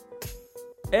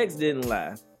 X didn't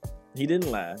lie. He didn't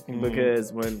lie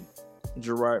because when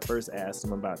Gerard first asked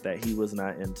him about that, he was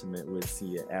not intimate with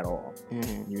Sia at all.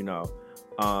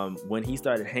 When he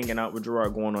started hanging out with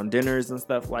Gerard, going on dinners and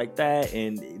stuff like that,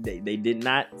 and they did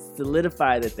not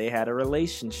solidify that they had a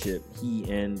relationship,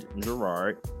 he and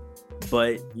Gerard.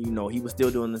 But, he was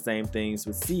still doing the same things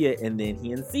with Sia, and then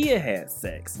he and Sia had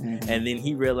sex. And then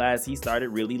he realized he started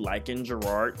really liking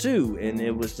Gerard too. And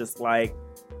it was just like,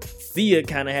 Sia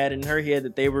kind of had in her head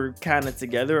that they were kind of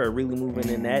together or really moving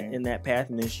in that path,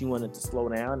 and then she wanted to slow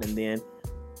down, and then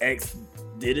X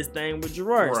did his thing with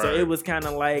Gerard. Right. So it was kind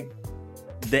of like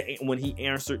when he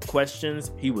answered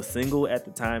questions, he was single at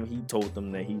the time. He told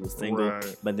them that he was single,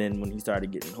 right. But then when he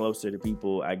started getting closer to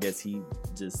people, I guess he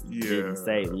just didn't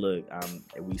say, "Look,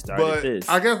 we started this."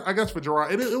 I guess for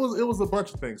Gerard, it was a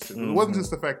bunch of things too. It wasn't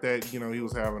just the fact that he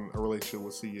was having a relationship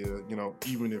with Sia.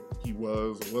 Even if he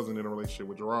wasn't in a relationship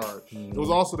with Gerard, it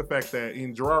was also the fact that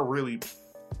Gerard really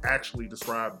actually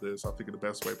described this, I think, in the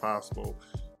best way possible.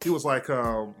 He was like,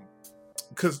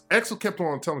 because X kept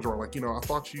on telling Gerard, like, I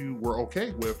thought you were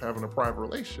okay with having a private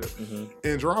relationship.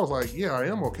 And Gerard was like, yeah, I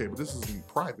am okay, but this isn't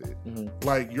private.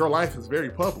 Like, your life is very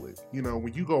public.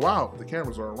 When you go out, the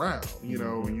cameras are around.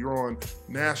 When you're on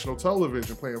national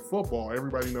television playing football,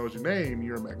 everybody knows your name,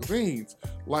 you're in magazines.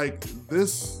 Like,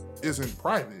 this isn't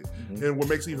private. And what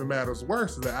makes it even matters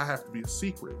worse is that I have to be a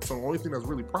secret. So the only thing that's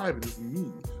really private is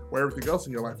me, where everything else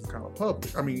in your life is kind of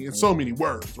public. I mean, in so many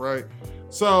words, right?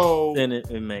 So then it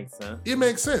makes sense. It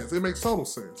makes sense. It makes total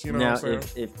sense. You know now, what I'm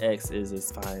saying? If X is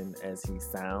as fine as he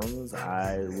sounds,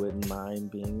 I wouldn't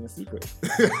mind being a secret.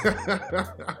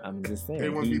 I'm just saying.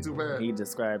 It wouldn't be too bad. He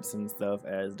describes himself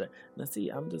as let's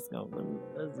see. Let's just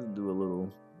do a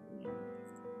little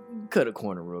cut a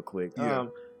corner real quick. Yeah.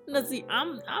 Let's see.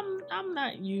 I'm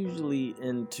not usually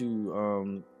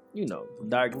into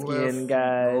dark skinned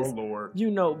guys. Oh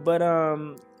Lord. But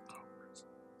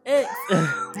X,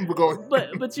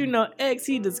 but X,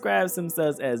 he describes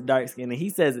himself as dark skinned, and he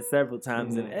says it several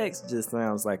times, and X just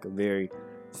sounds like a very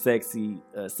sexy,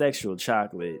 sexual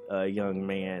chocolate young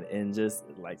man, and just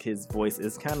like his voice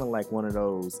is kind of like one of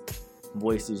those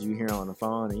voices you hear on the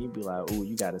phone, and you'd be like, "Ooh,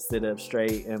 you got to sit up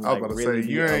straight." And I was about to say,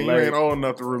 you ain't old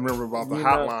enough to remember about the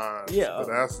hotlines. Yeah,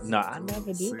 but no, I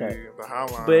never did that. The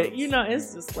hotlines. But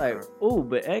it's just like, ooh,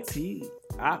 but X,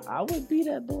 I would be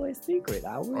that boy's secret.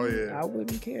 I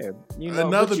wouldn't care.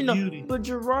 Another beauty. But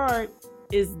Gerard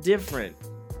is different.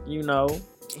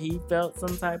 He felt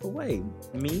some type of way.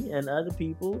 Me and other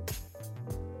people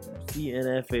see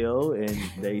NFL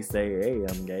and they say, "Hey,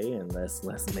 I'm gay, and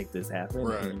let's make this happen."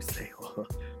 Right. And you say, "Well,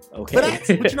 okay."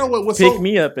 But you know what? Pick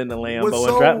me up in the Lambo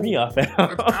and drop me off at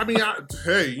home. I mean,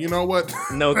 hey, you know what?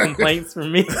 No complaints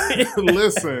from me.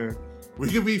 Listen. We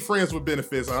can be friends with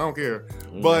benefits. I don't care.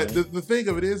 But the thing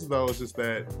of it is, though, is just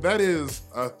that is,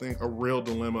 I think, a real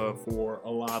dilemma for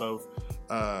a lot of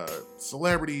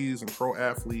celebrities and pro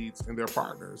athletes and their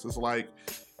partners. It's like,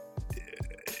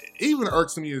 even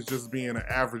irks me as just being an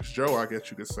average Joe, I guess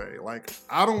you could say. Like,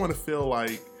 I don't want to feel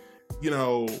like,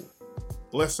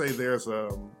 let's say there's a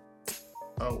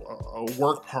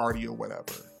work party or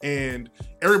whatever, and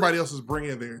everybody else is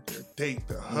bringing their date,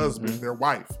 their husband, their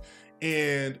wife,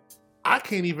 and I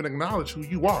can't even acknowledge who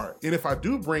you are. And if I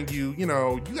do bring you, you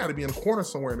got to be in a corner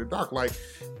somewhere in the dark. Like,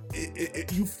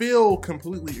 you feel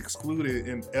completely excluded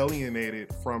and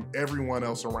alienated from everyone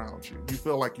else around you. You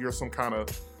feel like you're some kind of,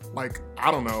 like, I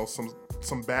don't know,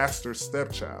 some bastard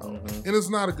stepchild. And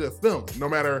it's not a good feeling. No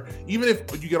matter, even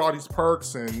if you get all these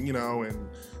perks and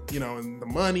the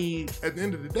money, at the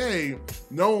end of the day,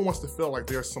 no one wants to feel like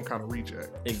there's some kind of reject.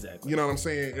 Exactly. You know what I'm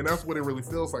saying? And that's what it really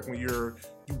feels like when you're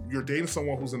dating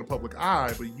someone who's in the public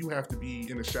eye, but you have to be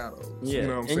in the shadows. Yeah. You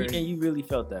know what I'm saying? And you really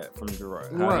felt that from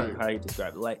Gerard. How you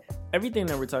described it. Like, everything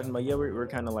that we're talking about, we're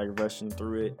kind of like rushing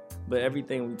through it, but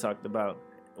everything we talked about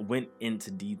went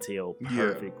into detail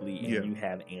perfectly, and you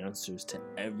have answers to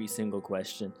every single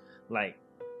question. Like,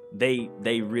 they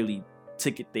really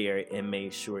took it there and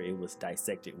made sure it was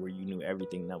dissected, where you knew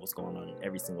everything that was going on in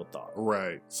every single thought.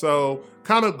 Right. So,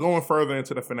 kind of going further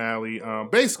into the finale,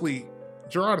 basically,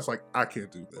 Gerard is like, I can't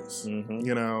do this, and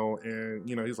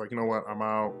he's like, you know what, I'm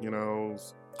out,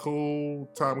 it's cool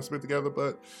time we spent together,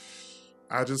 but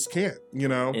I just can't,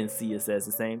 And Sia says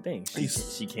the same thing.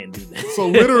 She can't do that. So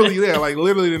literally,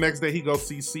 literally the next day he goes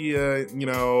see Sia, at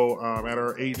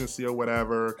her agency or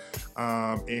whatever,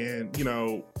 and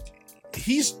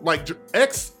he's like,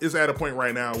 X is at a point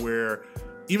right now where,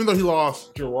 even though he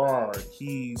lost Gerard,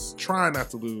 he's trying not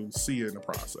to lose Sia in the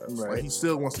process. Right. Like, he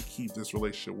still wants to keep this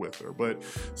relationship with her. But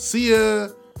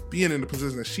Sia, being in the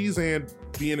position that she's in,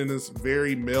 being in this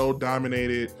very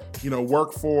male-dominated,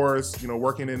 workforce,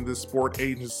 working in this sport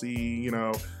agency,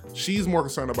 she's more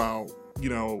concerned about,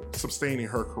 sustaining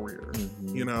her career,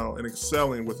 and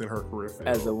excelling within her career field.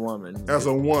 As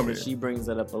a woman. She brings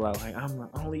it up a lot. Like, I'm the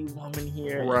only woman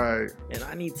here. Right. And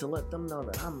I need to let them know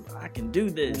that I can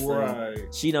do this. Right.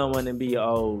 And she don't want to be, you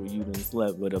done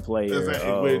slept with a player.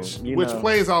 Exactly. Which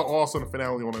plays out also in the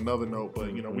finale on another note,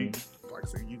 but, we, like I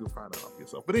said, you can find that out for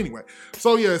yourself. But anyway,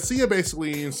 so yeah, Sia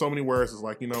basically, in so many words, is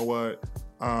like, you know what?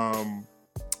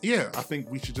 I think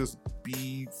we should just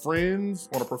be friends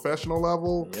on a professional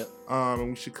level. Yep. And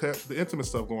we should cut the intimate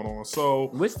stuff going on. So,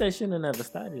 which they shouldn't have never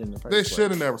started in the first place. They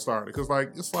should have never started, because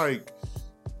it's like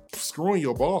screwing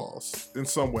your boss in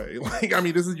some way. Like, I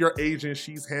mean, this is your agent.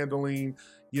 She's handling,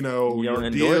 your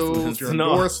deals, your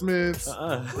endorsements.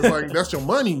 It's like, that's your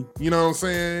money. You know what I'm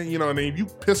saying? And then if you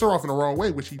piss her off in the wrong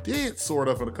way, which he did sort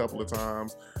of in a couple of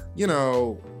times,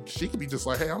 she could be just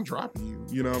like, hey, I'm dropping you.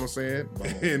 You know what I'm saying?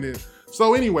 And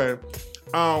so anyway,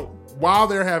 while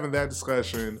they're having that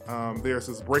discussion, there's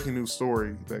this breaking news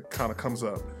story that kind of comes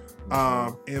up.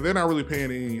 And they're not really paying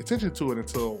any attention to it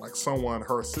until, like,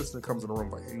 her assistant comes in the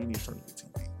room like, hey, you need to turn your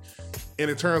TV. And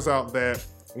it turns out that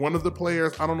one of the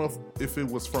players, I don't know if it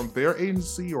was from their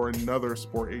agency or another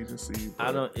sport agency.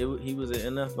 He was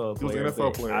an NFL player. He was an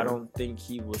NFL player. I don't think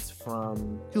he was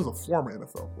from. He was a former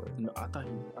NFL player. No, I thought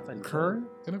he was current.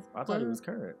 I thought he was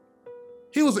current.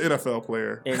 He was an NFL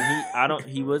player, and I don't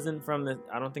think he was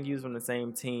from the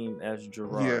same team as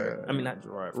Gerard. Yeah. I mean, not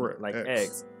Gerard, right, like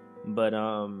X. But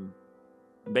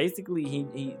basically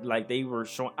he like, they were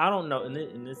showing, I don't know, and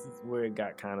this is where it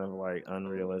got kind of like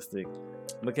unrealistic,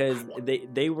 because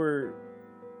they were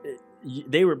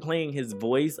playing his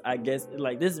voice, I guess.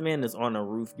 Like, this man is on a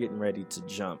roof getting ready to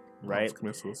jump, right?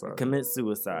 Commit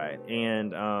suicide.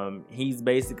 And he's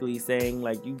basically saying,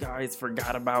 like, you guys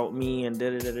forgot about me and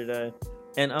da-da-da-da-da.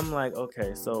 And I'm like,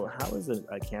 okay, so how is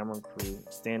a camera crew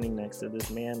standing next to this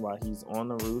man while he's on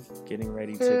the roof getting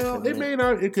ready to commit? It may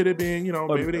not. It could have been,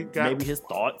 maybe his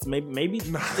thoughts. Maybe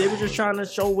they were just trying to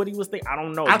show what he was thinking. I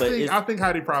don't know. I think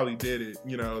how they probably did it,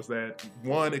 is that,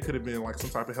 one, it could have been like some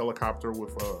type of helicopter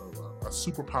with a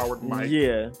super powered mic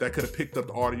that could have picked up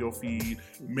the audio feed.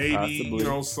 Maybe,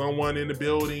 possibly. Someone in the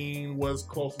building was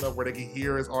close enough where they could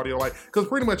hear his audio, like, because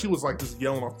pretty much he was like just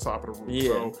yelling off the top of the roof.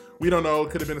 So we don't know.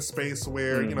 It could have been a space where,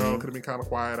 it could have been kind of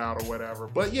quiet out or whatever.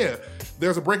 But yeah,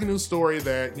 there's a breaking news story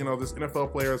that, this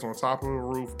NFL player is on top of a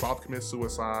roof about to commit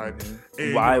suicide.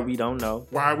 And, why we don't know.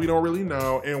 Why we don't really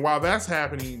know. And while that's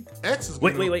happening, X is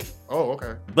wait. Oh,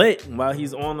 okay. But while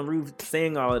he's on the roof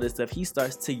saying all of this stuff, he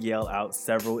starts to yell out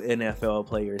several NFL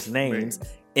players' names.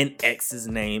 And X's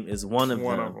name is one of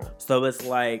them. So it's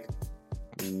like,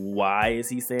 why is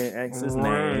he saying X's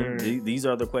name? These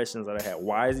are the questions that I had.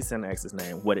 Why is he saying X's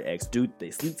name? What did X do? Did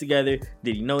they sleep together?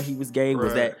 Did he know he was gay?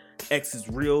 Was that X's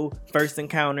real first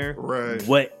encounter?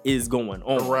 What is going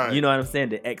on? You know what I'm saying?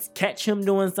 Did X catch him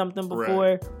doing something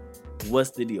before?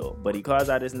 What's the deal? But he calls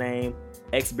out his name.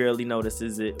 X barely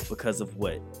notices it because of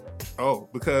what? Oh,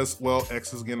 because, well,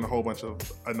 X is getting a whole bunch of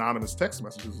anonymous text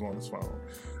messages on his phone.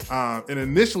 And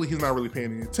initially, he's not really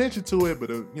paying any attention to it,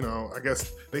 but, I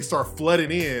guess they start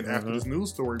flooding in after this news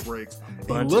story breaks.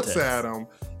 He looks at them,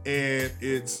 and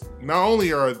it's not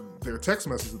only are there text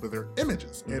messages, but they're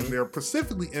images. And they're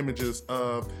specifically images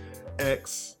of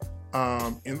X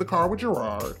in the car with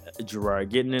Gerard. Gerard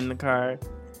getting in the car.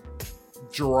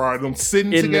 Gerard, them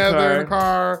sitting together in the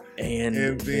car,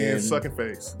 and then sucking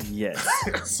face. Yes.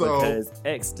 So because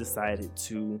X decided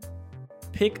to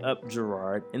pick up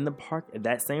Gerard in the park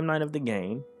that same night of the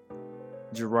game.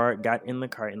 Gerard got in the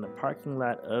car in the parking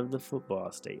lot of the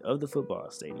football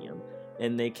stadium,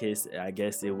 and they kissed. I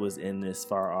guess it was in this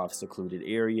far off, secluded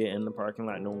area in the parking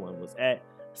lot no one was at.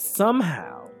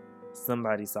 Somehow,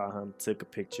 somebody saw him, took a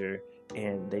picture,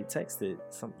 and they texted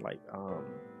something like,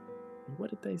 what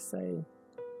did they say?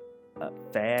 A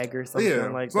fag or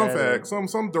something like that.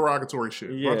 Some derogatory shit.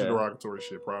 Bunch of derogatory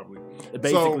shit, probably.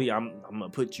 Basically, I'm gonna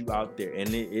put you out there, and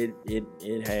it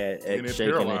had X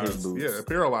shaking in his boots. Yeah, it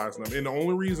paralyzed him. And the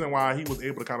only reason why he was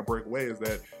able to kind of break away is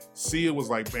that Sia was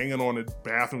like banging on the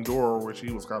bathroom door where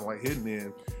she was kind of like hidden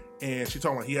in, and she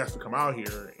told him he has to come out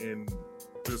here. And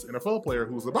this NFL player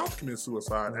who was about to commit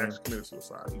suicide actually committed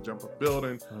suicide. He jumped off a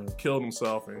building, killed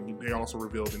himself, and they also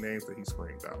revealed the names that he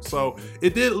screamed out. So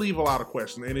it did leave a lot of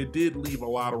questions, and it did leave a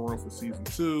lot of room for season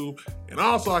 2. And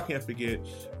also, I can't forget,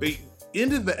 they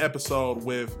ended the episode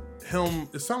with him.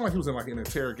 It sounded like he was in like an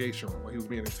interrogation room, like he was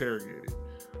being interrogated.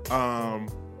 And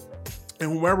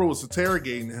whoever was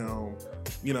interrogating him,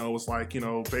 was like,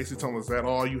 basically telling us that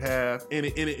all you have. And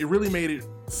it really made it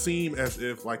seem as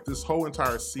if like this whole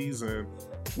entire season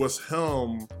was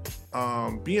him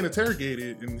being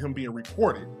interrogated and him being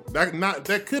recorded.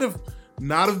 That could have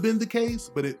not have been the case,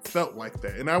 but it felt like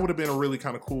that. And that would have been a really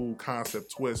kind of cool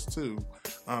concept twist too,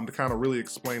 to kind of really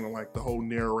explain like the whole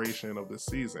narration of this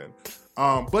season.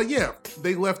 But yeah,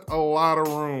 they left a lot of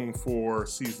room for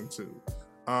season 2.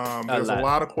 There's a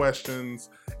lot of questions,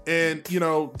 and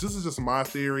this is just my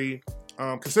theory.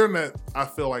 Considering that I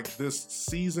feel like this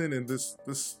season and this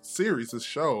series, this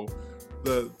show,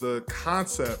 the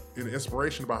concept and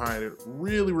inspiration behind it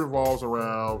really revolves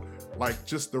around like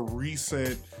just the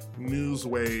recent news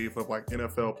wave of like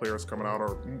NFL players coming out,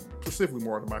 or specifically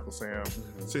more of the Michael Sam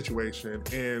situation.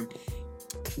 And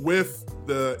with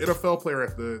the NFL player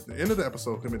at the end of the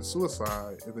episode committed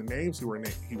suicide and the names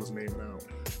he was naming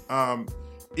out,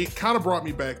 it kind of brought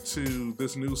me back to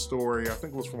this news story. I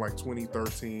think it was from like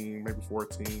 2013, maybe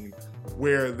 14,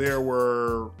 where there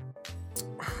were,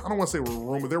 I don't want to say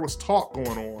rumor, there was talk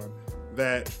going on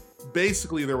that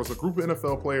basically there was a group of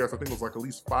NFL players, I think it was like at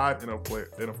least 5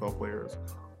 NFL players,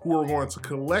 who were going to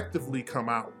collectively come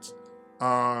out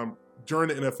during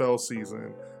the NFL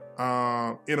season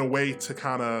in a way to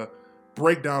kind of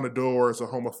break down the doors of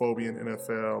homophobia in the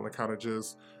NFL and kind of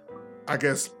just, I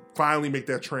guess, finally make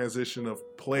that transition of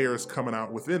players coming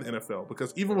out within NFL.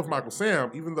 Because even with Michael Sam,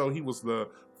 even though he was the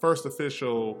first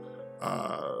official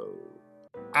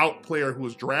out player who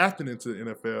was drafted into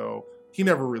the NFL, he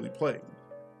never really played.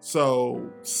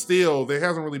 So still, there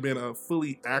hasn't really been a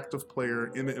fully active player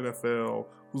in the NFL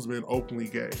who's been openly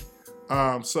gay.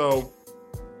 So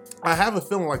I have a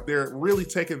feeling like they're really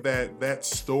taking that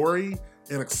story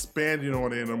and expanding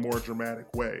on it in a more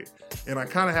dramatic way. And I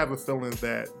kind of have a feeling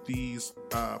that these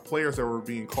players that were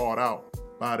being called out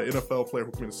by the NFL player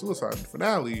who committed suicide in the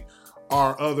finale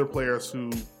are other players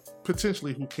who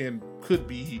potentially could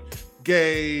be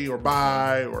gay or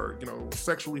bi or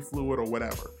sexually fluid or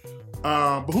whatever.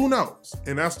 But who knows?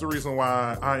 And that's the reason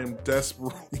why I am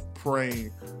desperately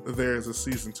praying that there is a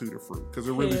season 2 to Fruit, because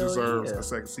it really deserves a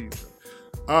second season.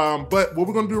 But what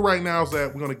we're going to do right now is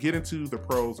that we're going to get into the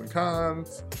pros and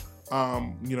cons,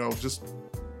 just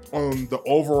on the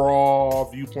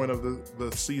overall viewpoint of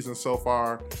the season so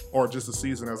far, or just the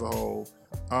season as a whole.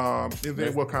 And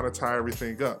then we'll kind of tie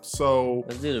everything up. So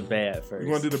let's do the bad first.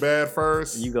 You want to do the bad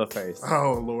first? You go first.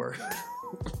 Oh, Lord.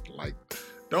 Like,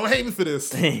 don't hate me for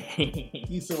this.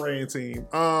 Issa Rae team.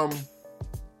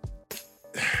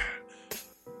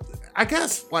 I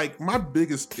guess, like, my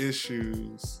biggest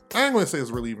issues, I ain't going to say it's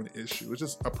really even an issue, it's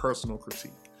just a personal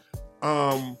critique.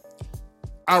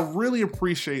 I really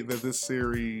appreciate that this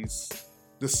series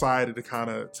decided to kind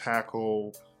of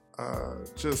tackle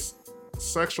just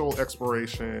sexual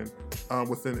exploration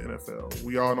within the NFL.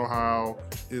 We all know how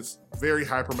it's very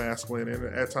hypermasculine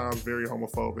and at times very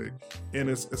homophobic, and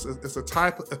it's a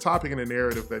topic and a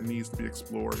narrative that needs to be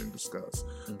explored and discussed.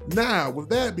 Now, with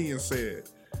that being said,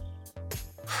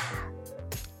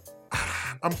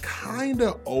 I'm kind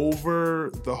of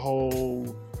over the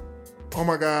whole, oh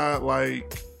my God,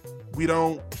 like, We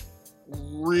don't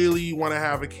really want to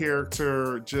have a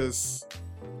character just,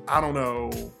 I don't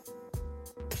know,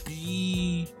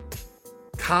 be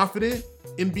confident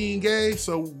in being gay.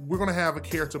 So we're going to have a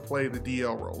character play the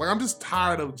DL role. Like, I'm just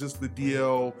tired of just the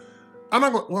DL. I'm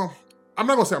not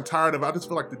going to say I'm tired of it. I just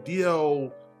feel like the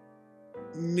DL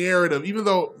narrative, even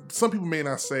though some people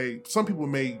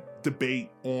may debate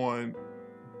on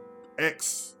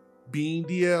X being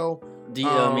DL.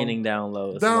 DL meaning down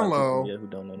low. Down low. Who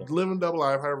don't know that. Living double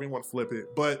life, however you want to flip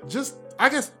it. But just, I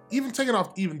guess, even taking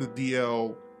off even the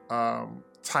DL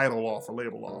title off or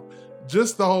label off,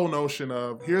 just the whole notion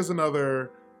of here's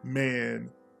another man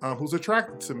who's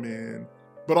attracted to men,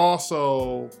 but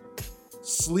also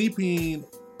sleeping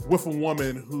with a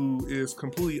woman who is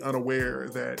completely unaware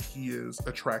that he is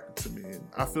attracted to men.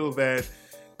 I feel that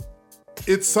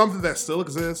it's something that still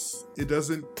exists. It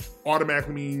doesn't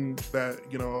automatically mean that,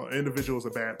 you know, an individual is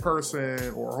a bad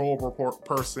person or a horrible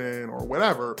person or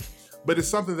whatever, but it's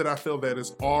something that I feel that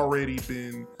has already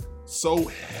been so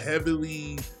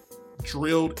heavily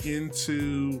drilled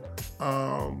into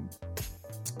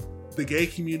the gay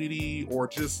community, or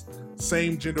just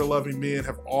same gender loving men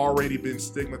have already been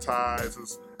stigmatized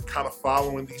as kind of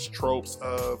following these tropes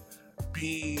of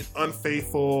being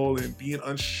unfaithful and being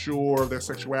unsure of their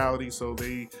sexuality. So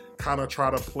they kind of try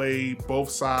to play both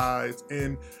sides.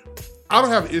 And I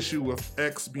don't have an issue with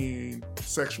X being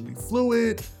sexually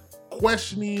fluid,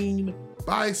 questioning,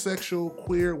 bisexual,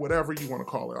 queer, whatever you want to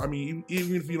call it. I mean,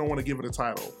 even if you don't want to give it a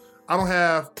title, I don't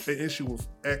have an issue with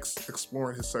X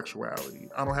exploring his sexuality.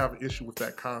 I don't have an issue with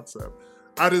that concept.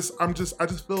 I just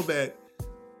feel that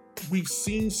we've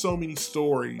seen so many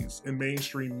stories in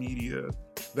mainstream media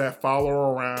that follow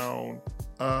around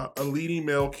a leading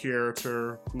male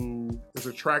character who is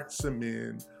attracted to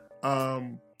men,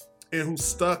 and who's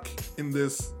stuck in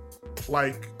this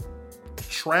like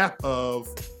trap of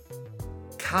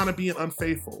kind of being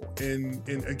unfaithful and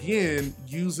again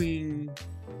using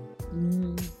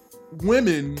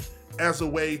women as a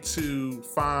way to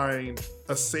find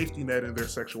a safety net in their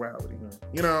sexuality.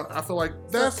 You know, I feel like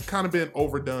that's kind of been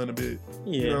overdone a bit.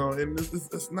 Yeah. You know, and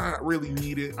it's not really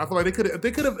needed. I feel like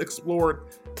they could have explored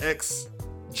X's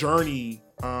journey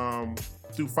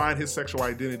to find his sexual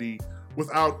identity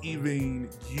without even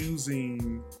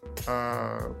using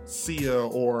Sia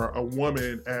or a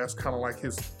woman as kind of like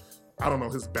his, I don't know,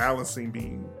 his balancing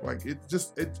beam. Like it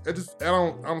just I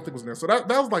don't think it was there. So that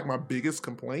was like my biggest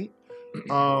complaint.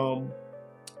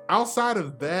 Outside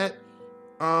of that,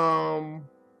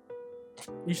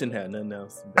 you shouldn't have nothing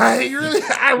else. I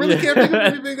really can't think of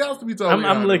anything else to be talking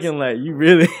about. I'm looking like you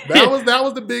really. That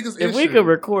was the biggest issue. If we could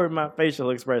record my facial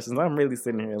expressions, I'm really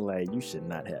sitting here like you should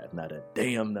not have not a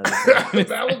damn nothing.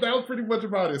 that was pretty much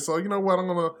about it. So you know what? I'm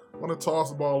gonna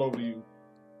toss the ball over to you.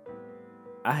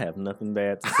 I have nothing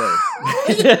bad to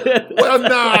say. Well,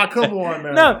 nah, come on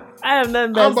now. No, I have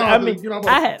nothing bad to say. I mean, you know,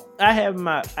 I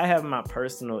have my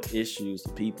personal issues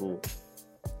with people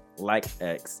like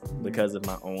X because of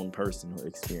my own personal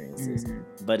experiences.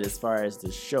 Mm-hmm. But as far as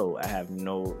the show, I have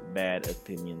no bad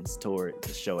opinions toward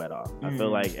the show at all. Mm-hmm. I feel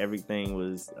like everything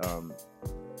was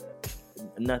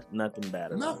nothing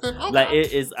bad at all. Okay. Like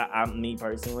it is. I'm me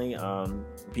personally.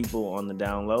 People on the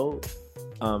down low.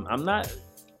 I'm not.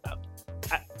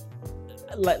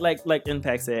 Like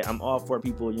INPAQ said, I'm all for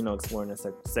people, you know, exploring their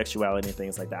sexuality and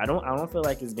things like that. I don't feel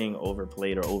like it's being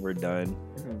overplayed or overdone.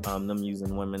 Mm-hmm. Them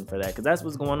using women for that, because that's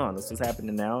what's going on. That's what's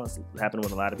happening now. It's happening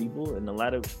with a lot of people, and a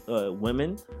lot of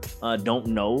women don't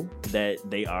know that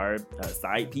they are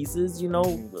side pieces, you know,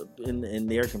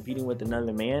 and they're competing with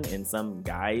another man. And some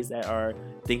guys that are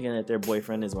thinking that their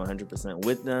boyfriend is 100%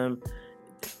 with them,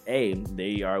 hey,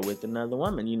 they are with another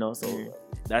woman, you know. So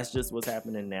that's just what's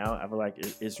happening now. I feel like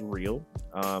it's real.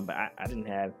 But I didn't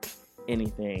have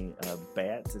anything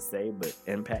bad to say. But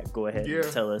INPAQ, go ahead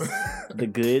and tell us the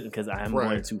good, because I'm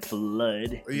going to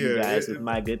flood you guys with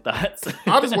my good thoughts.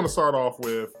 I just want to start off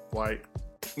with, like,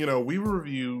 you know, we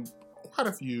reviewed quite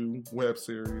a few web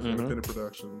series, independent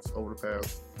productions over the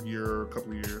past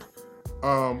couple of years.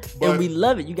 But, and we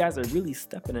love it. You guys are really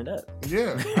stepping it up.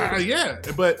 Yeah, yeah.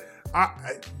 But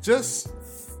I just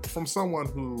from someone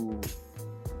who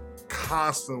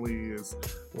constantly is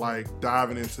like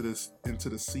diving into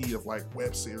the sea of like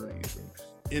web series and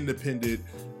independent,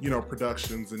 you know,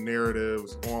 productions and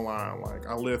narratives online. Like,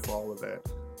 I live for all of that.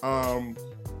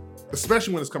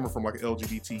 Especially when it's coming from like an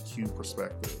LGBTQ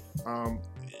perspective.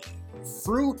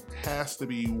 Fruit has to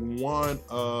be one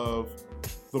of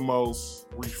the most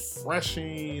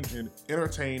refreshing and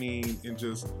entertaining and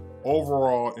just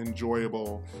overall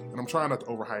enjoyable, and I'm trying not to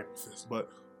overhype this, but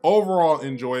overall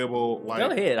enjoyable. Like, go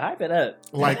ahead, hype it up.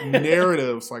 Like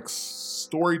narratives, like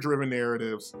story-driven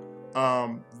narratives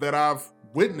that I've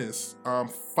witnessed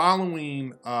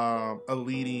following a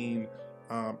leading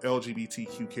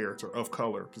LGBTQ character of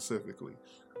color specifically.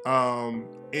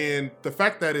 And the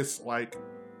fact that it's like,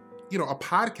 you know, a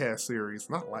podcast series,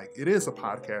 not like, it is a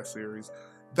podcast series.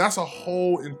 That's a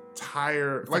whole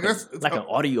entire, like that's like an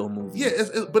audio movie. Yeah,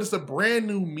 but it's a brand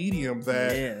new medium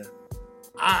that,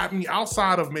 I mean,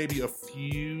 outside of maybe a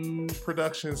few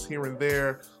productions here and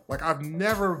there, like I've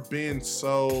never been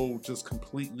so just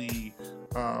completely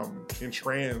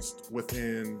entranced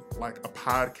within like a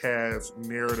podcast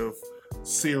narrative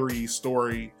series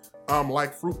story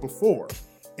like Fruit before.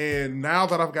 And now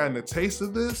that I've gotten a taste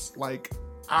of this, like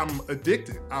I'm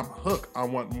addicted, I'm hooked, I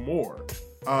want more.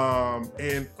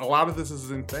 And a lot of this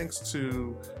is in thanks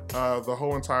to the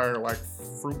whole entire like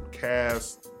Fruit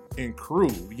cast and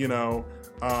crew, you know.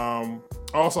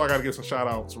 Also, I gotta give some shout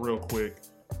outs real quick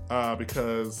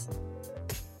because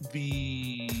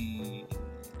the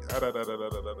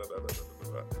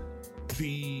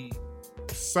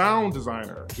sound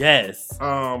designer, yes,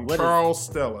 Charles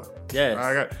Stella, yes,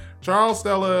 I got Charles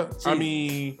Stella. Jeez. I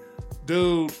mean,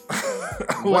 dude,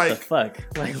 what like, the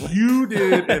fuck? Like, you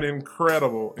did an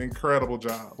incredible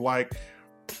job. Like,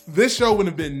 this show wouldn't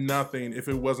have been nothing if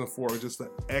it wasn't for just an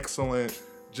excellent,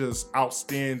 just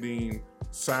outstanding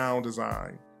sound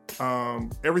design.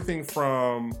 Everything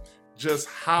from just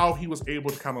how he was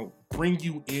able to kind of bring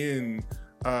you in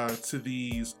to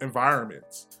these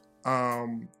environments.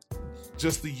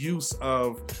 Just the use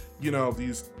of, you know,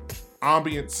 these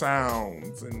ambient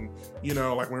sounds, and you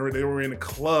know, like when they were in a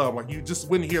club, like you just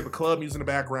wouldn't hear the club music in the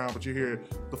background, but you hear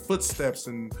the footsteps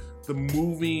and the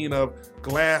moving of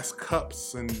glass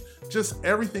cups, and just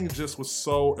everything just was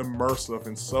so immersive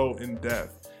and so in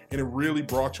depth, and it really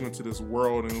brought you into this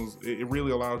world, and it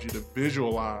really allowed you to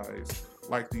visualize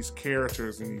like these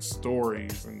characters and these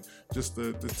stories, and just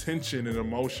the tension and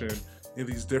emotion in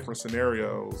these different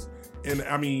scenarios. And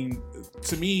I mean,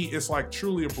 to me, it's like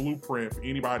truly a blueprint for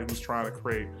anybody who's trying to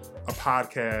create a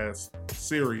podcast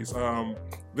series.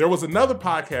 There was another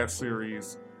podcast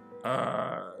series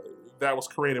that was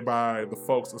created by the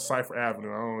folks of Cypher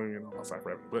Avenue. I don't even know about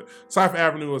Cypher Avenue, but Cypher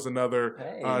Avenue is another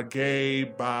gay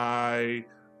bi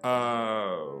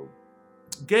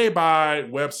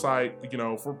website, you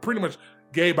know, for pretty much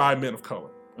gay bi men of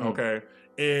color. Okay.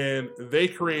 And they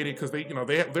created, because they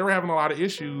were having a lot of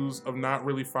issues of not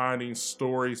really finding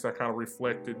stories that kind of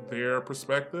reflected their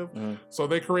perspective. So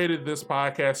they created this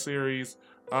podcast series.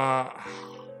 I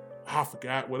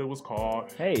forgot what it was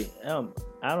called. Hey,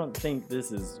 I don't think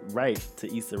this is right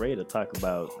to Issa Rae to talk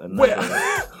about another.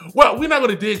 Well, we're not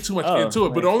going to dig too much into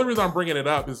it, but the only reason I'm bringing it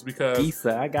up is because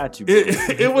Issa, I got you.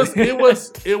 It was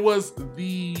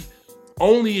the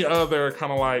only other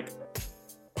kind of like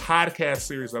podcast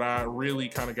series that I really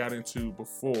kind of got into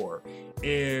before.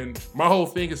 And my whole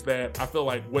thing is that I feel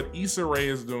like what Issa Rae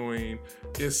is doing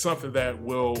is something that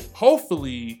will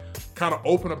hopefully kind of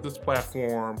open up this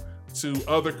platform to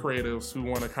other creatives who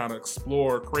want to kind of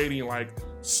explore creating like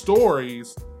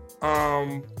stories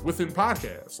within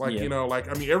podcasts. Like, you know, like,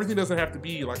 I mean, everything doesn't have to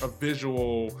be like a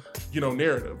visual, you know,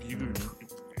 narrative.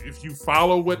 If you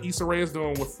follow what Issa Rae is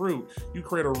doing with Fruit, you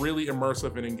create a really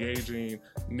immersive and engaging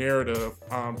narrative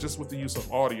just with the use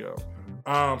of audio.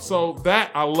 So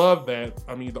that, I love that.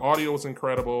 I mean, the audio was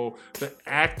incredible. The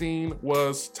acting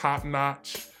was top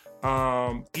notch.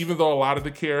 Even though a lot of the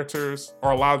characters,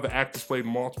 or a lot of the actors played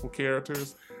multiple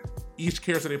characters, each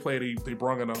character they played, they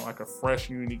brought in a fresh,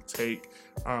 unique take.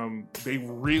 They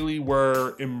really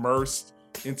were immersed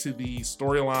into the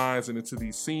storylines and into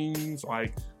these scenes.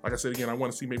 Like I said, again, I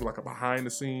want to see maybe like a behind the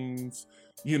scenes,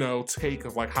 you know, take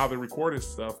of like how they recorded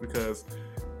stuff, because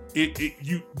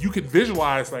you could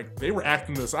visualize like they were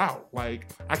acting this out. Like,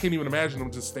 I can't even imagine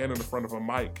them just standing in front of a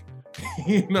mic,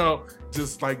 you know,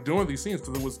 just like doing these scenes,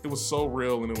 because it was so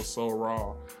real and it was so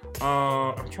raw.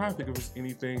 I'm trying to think if there's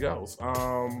anything else.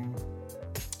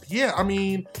 Yeah, I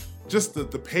mean, just the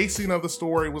pacing of the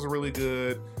story was really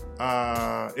good.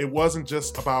 It wasn't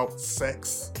just about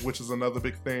sex, which is another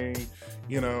big thing.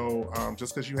 You know,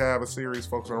 just because you have a series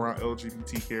focused around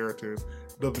LGBT characters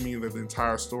doesn't mean that the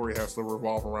entire story has to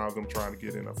revolve around them trying to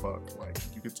get in a fuck. Like,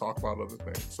 you could talk about other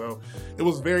things. So it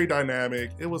was very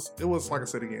dynamic. It was like I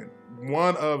said again,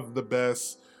 one of the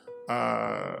best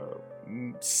podcast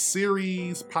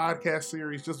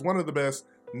series, just one of the best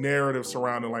narratives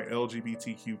surrounding like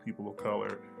LGBTQ people of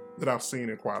color that I've seen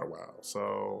in quite a while.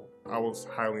 So I was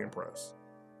highly impressed.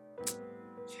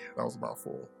 Yeah, that was about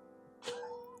full.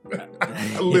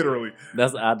 Literally.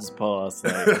 I just paused.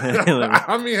 Like,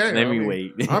 I mean, hey, let me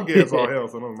wait. I'm gay as all hell,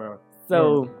 so it doesn't matter.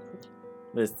 So,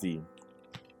 let's see.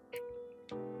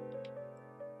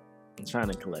 I'm trying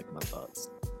to collect my thoughts.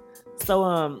 So,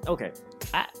 okay.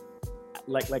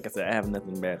 Like I said, I have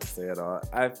nothing bad to say at all.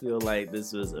 I feel like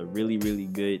this was a really, really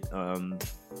good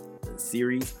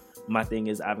series. My thing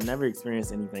is, I've never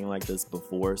experienced anything like this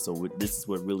before, so this is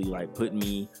what really like put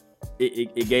me.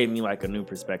 It gave me like a new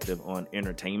perspective on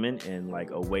entertainment and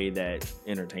like a way that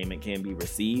entertainment can be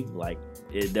received. Like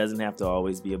it doesn't have to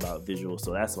always be about visual,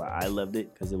 so that's why I loved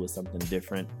it, because it was something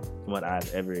different from what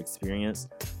I've ever experienced.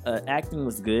 Acting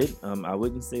was good. I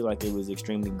wouldn't say like it was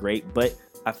extremely great, but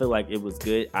I feel like it was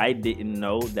good. I didn't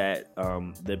know that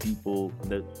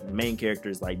the main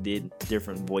characters like did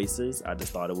different voices. I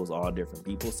just thought it was all different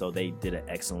people, so they did an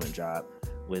excellent job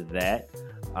with that.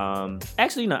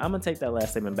 Actually, no, I'm gonna take that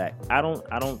last statement back. I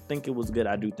don't think it was good.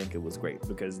 I do think it was great,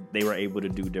 because they were able to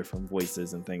do different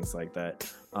voices and things like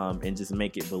that, and just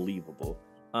make it believable.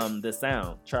 The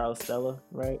sound, Charles Stella,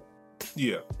 right?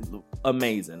 Yeah,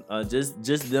 amazing.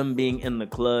 Just them being in the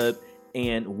club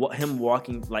and him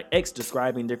walking, like X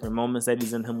describing different moments that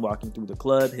he's in, him walking through the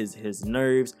club, his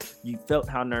nerves. You felt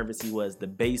how nervous he was. The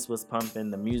bass was pumping,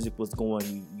 the music was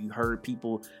going. You heard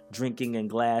people drinking and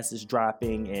glasses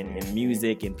dropping and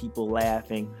music and people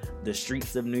laughing. The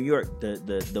streets of New York,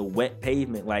 the wet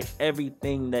pavement, like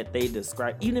everything that they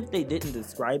described. Even if they didn't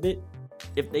describe it,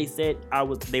 if they said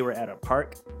they were at a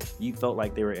park, you felt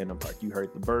like they were in a park. You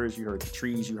heard the birds, you heard the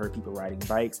trees, you heard people riding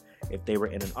bikes. If they were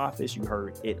in an office, you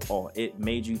heard it all. It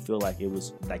made you feel like it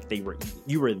was like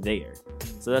you were there.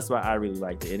 So that's why I really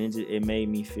liked it, and it made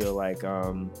me feel like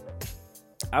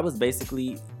I was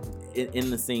basically in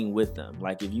the scene with them.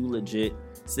 Like if you legit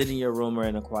sit in your room or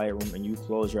in a quiet room and you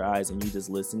close your eyes and you just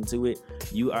listen to it,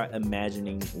 you are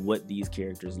imagining what these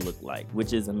characters look like,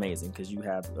 which is amazing, because you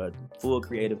have full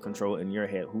creative control in your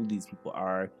head who these people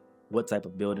are, what type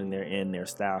of building they're in, their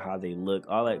style, how they look,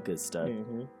 all that good stuff,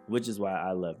 which is why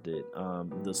I loved it.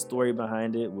 The story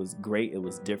behind it was great. It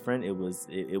was different. It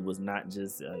was not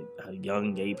just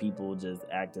young gay people just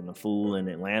acting a fool in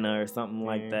Atlanta or something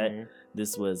like that.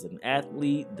 This was an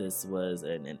athlete. This was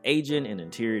an agent, an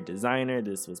interior designer.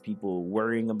 This was people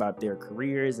worrying about their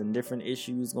careers and different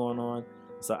issues going on.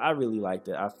 So I really liked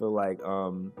it. I feel like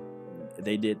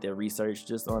they did their research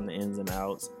just on the ins and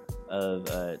outs of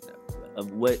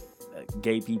what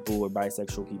gay people or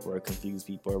bisexual people or confused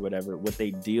people or whatever, what they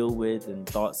deal with and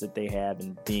thoughts that they have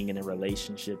and being in a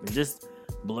relationship and just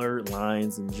blurred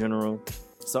lines in general.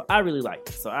 So I really like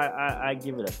it. So I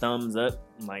give it a thumbs up.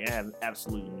 Like I have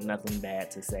absolutely nothing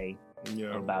bad to say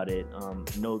about it.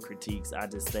 No critiques. I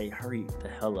just say hurry the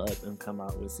hell up and come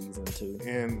out with season 2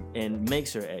 and make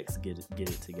sure X get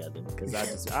it together,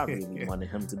 because I really wanted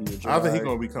him to be a Gerard. I think he's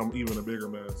gonna become even a bigger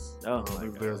mess.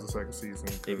 If there's a second season.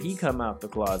 If he come out the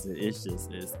closet, it's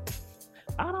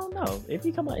I don't know. If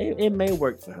he come out, it may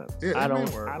work for him. Yeah, I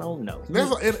don't know.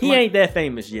 He ain't that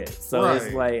famous yet, so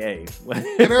it's like, hey.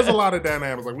 And there's a lot of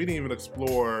dynamics. Like we didn't even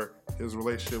explore his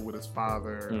relationship with his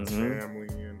father and his family,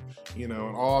 and and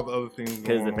all the other things.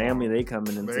 Because the family, they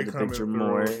coming into the picture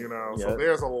more. So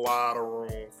there's a lot of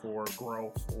room for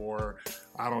growth, or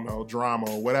I don't know, drama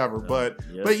or whatever. But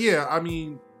yeah, I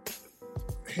mean,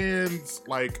 hands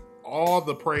like all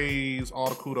the praise, all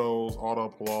the kudos, all the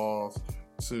applause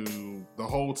to the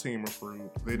whole team of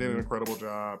Fruit. They did an incredible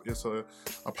job. It's a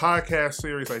podcast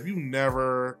series. Like if you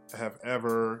never have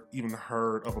ever even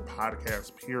heard of a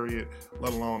podcast period,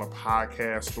 let alone a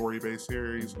podcast story-based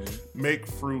series, make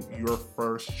Fruit your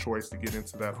first choice to get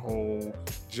into that whole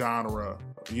genre.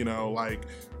 Like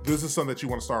this is something that you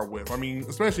want to start with. I mean,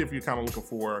 especially if you're kind of looking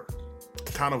for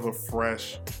kind of a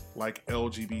fresh like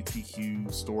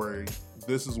LGBTQ story,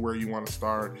 this is where you want to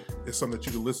start. It's something that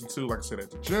you can listen to, like I said,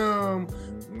 at the gym,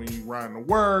 when you riding to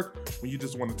work, when you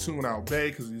just want to tune out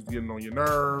Bay because he's getting on your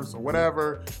nerves or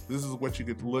whatever. This is what you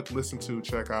could listen to,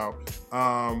 check out.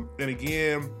 And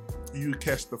again, you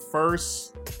catch the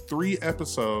first 3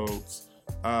 episodes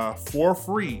for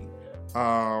free.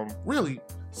 Really,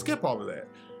 skip all of that.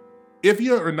 If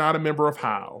you are not a member of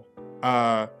HOW,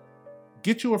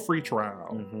 get you a free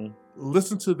trial.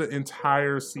 Listen to the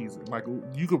entire season. Like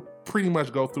you could pretty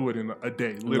much go through it in a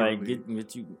day, literally. Like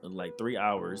get you like 3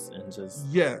 hours and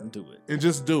just do it. And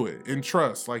just do it and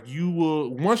trust. Like you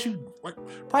will, once you like,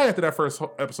 probably after that first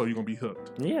episode, you're gonna be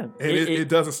hooked. Yeah, and it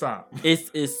doesn't stop.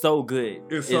 It's so good.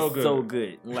 It's so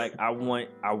good. Like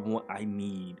I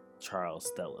need Charles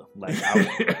Stella. Like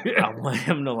I want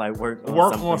him to like work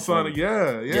on something.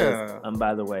 Yeah. Yes.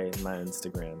 By the way, my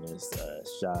Instagram is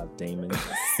Chav Damon,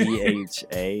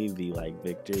 CHAV like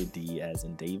Victor, D as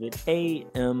in David,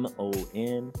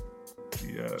 AMON.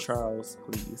 Yes. Charles,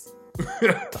 please.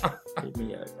 Hit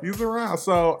me up. He's around.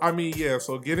 So I mean, yeah.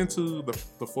 So get into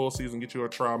the full season. Get you a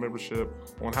trial membership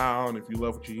on Hound. If you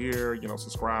love what you hear,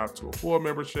 subscribe to a full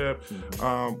membership.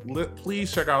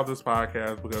 Please check out this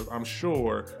podcast because I'm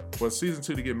sure for season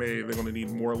 2 to get made, they're going to need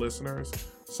more listeners.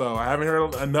 So I haven't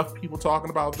heard enough people talking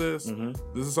about this.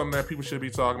 This is something that people should be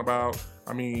talking about.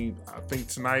 I mean, I think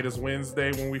tonight is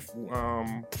Wednesday when we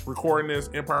recording this.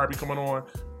 Empire be coming on.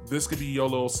 This could be your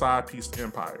little side piece to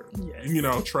Empire.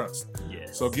 Yes. Trust.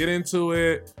 Yes. So get into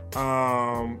it.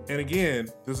 And again,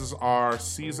 this is our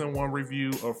season 1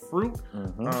 review of Fruit.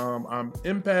 I'm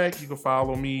INPAQ. You can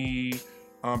follow me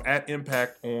at INPAQ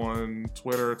on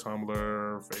Twitter,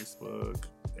 Tumblr, Facebook,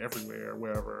 everywhere,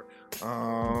 wherever.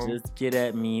 Just get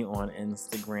at me on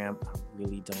Instagram. I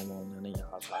really don't want none of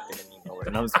y'all talking to me nowhere.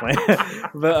 And I'm just playing.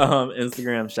 But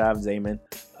Instagram, Chav Damon.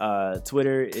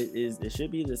 Twitter, it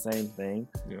should be the same thing.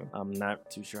 Yeah. I'm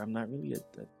not too sure. I'm not really a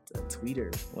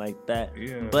tweeter like that.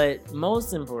 Yeah. But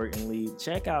most importantly,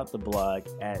 check out the blog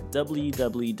at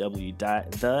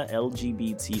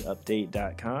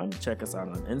www.thelgbtupdate.com. Check us out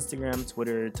on Instagram,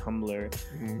 Twitter,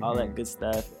 Tumblr, all that good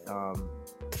stuff.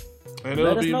 And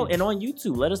let us know, and on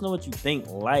YouTube, let us know what you think.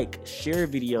 Like, share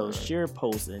videos, share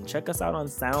posts, and check us out on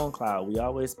SoundCloud. We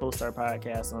always post our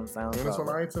podcast on SoundCloud. And it's on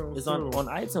iTunes. It's on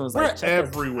iTunes. We're like,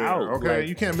 everywhere. Okay,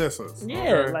 you can't miss us.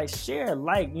 Yeah, okay? Like share,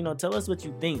 tell us what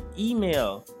you think.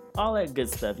 Email, all that good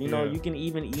stuff. You can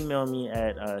even email me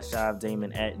at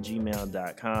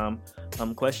chavdamon@gmail.com.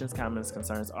 Questions, comments,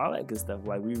 concerns, all that good stuff.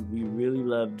 Like we really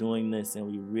love doing this, and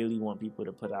we really want people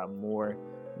to put out more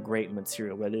great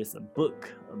material, whether it's a book,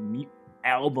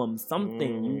 album,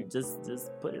 something. You just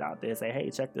put it out there, say, hey,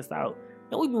 check this out,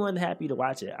 and we'd be more than happy to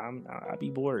watch it. I'd be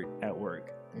bored at work,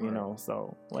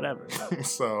 so whatever.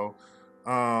 So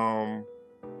I'm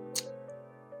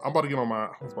about to get on my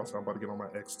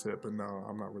X tip, and no,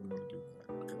 I'm not really going to do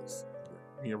that because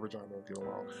me and Regina don't get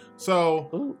along.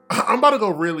 So I'm about to go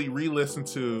really re-listen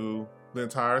to the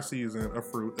entire season of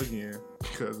Fruit again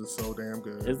because it's so damn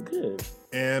good. It's good.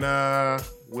 And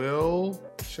we'll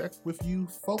check with you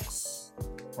folks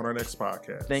on our next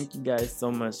podcast. Thank you guys so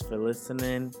much for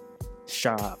listening.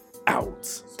 Shop out.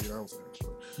 See, that was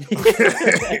actually.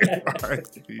 Okay. All right.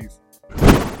 Peace.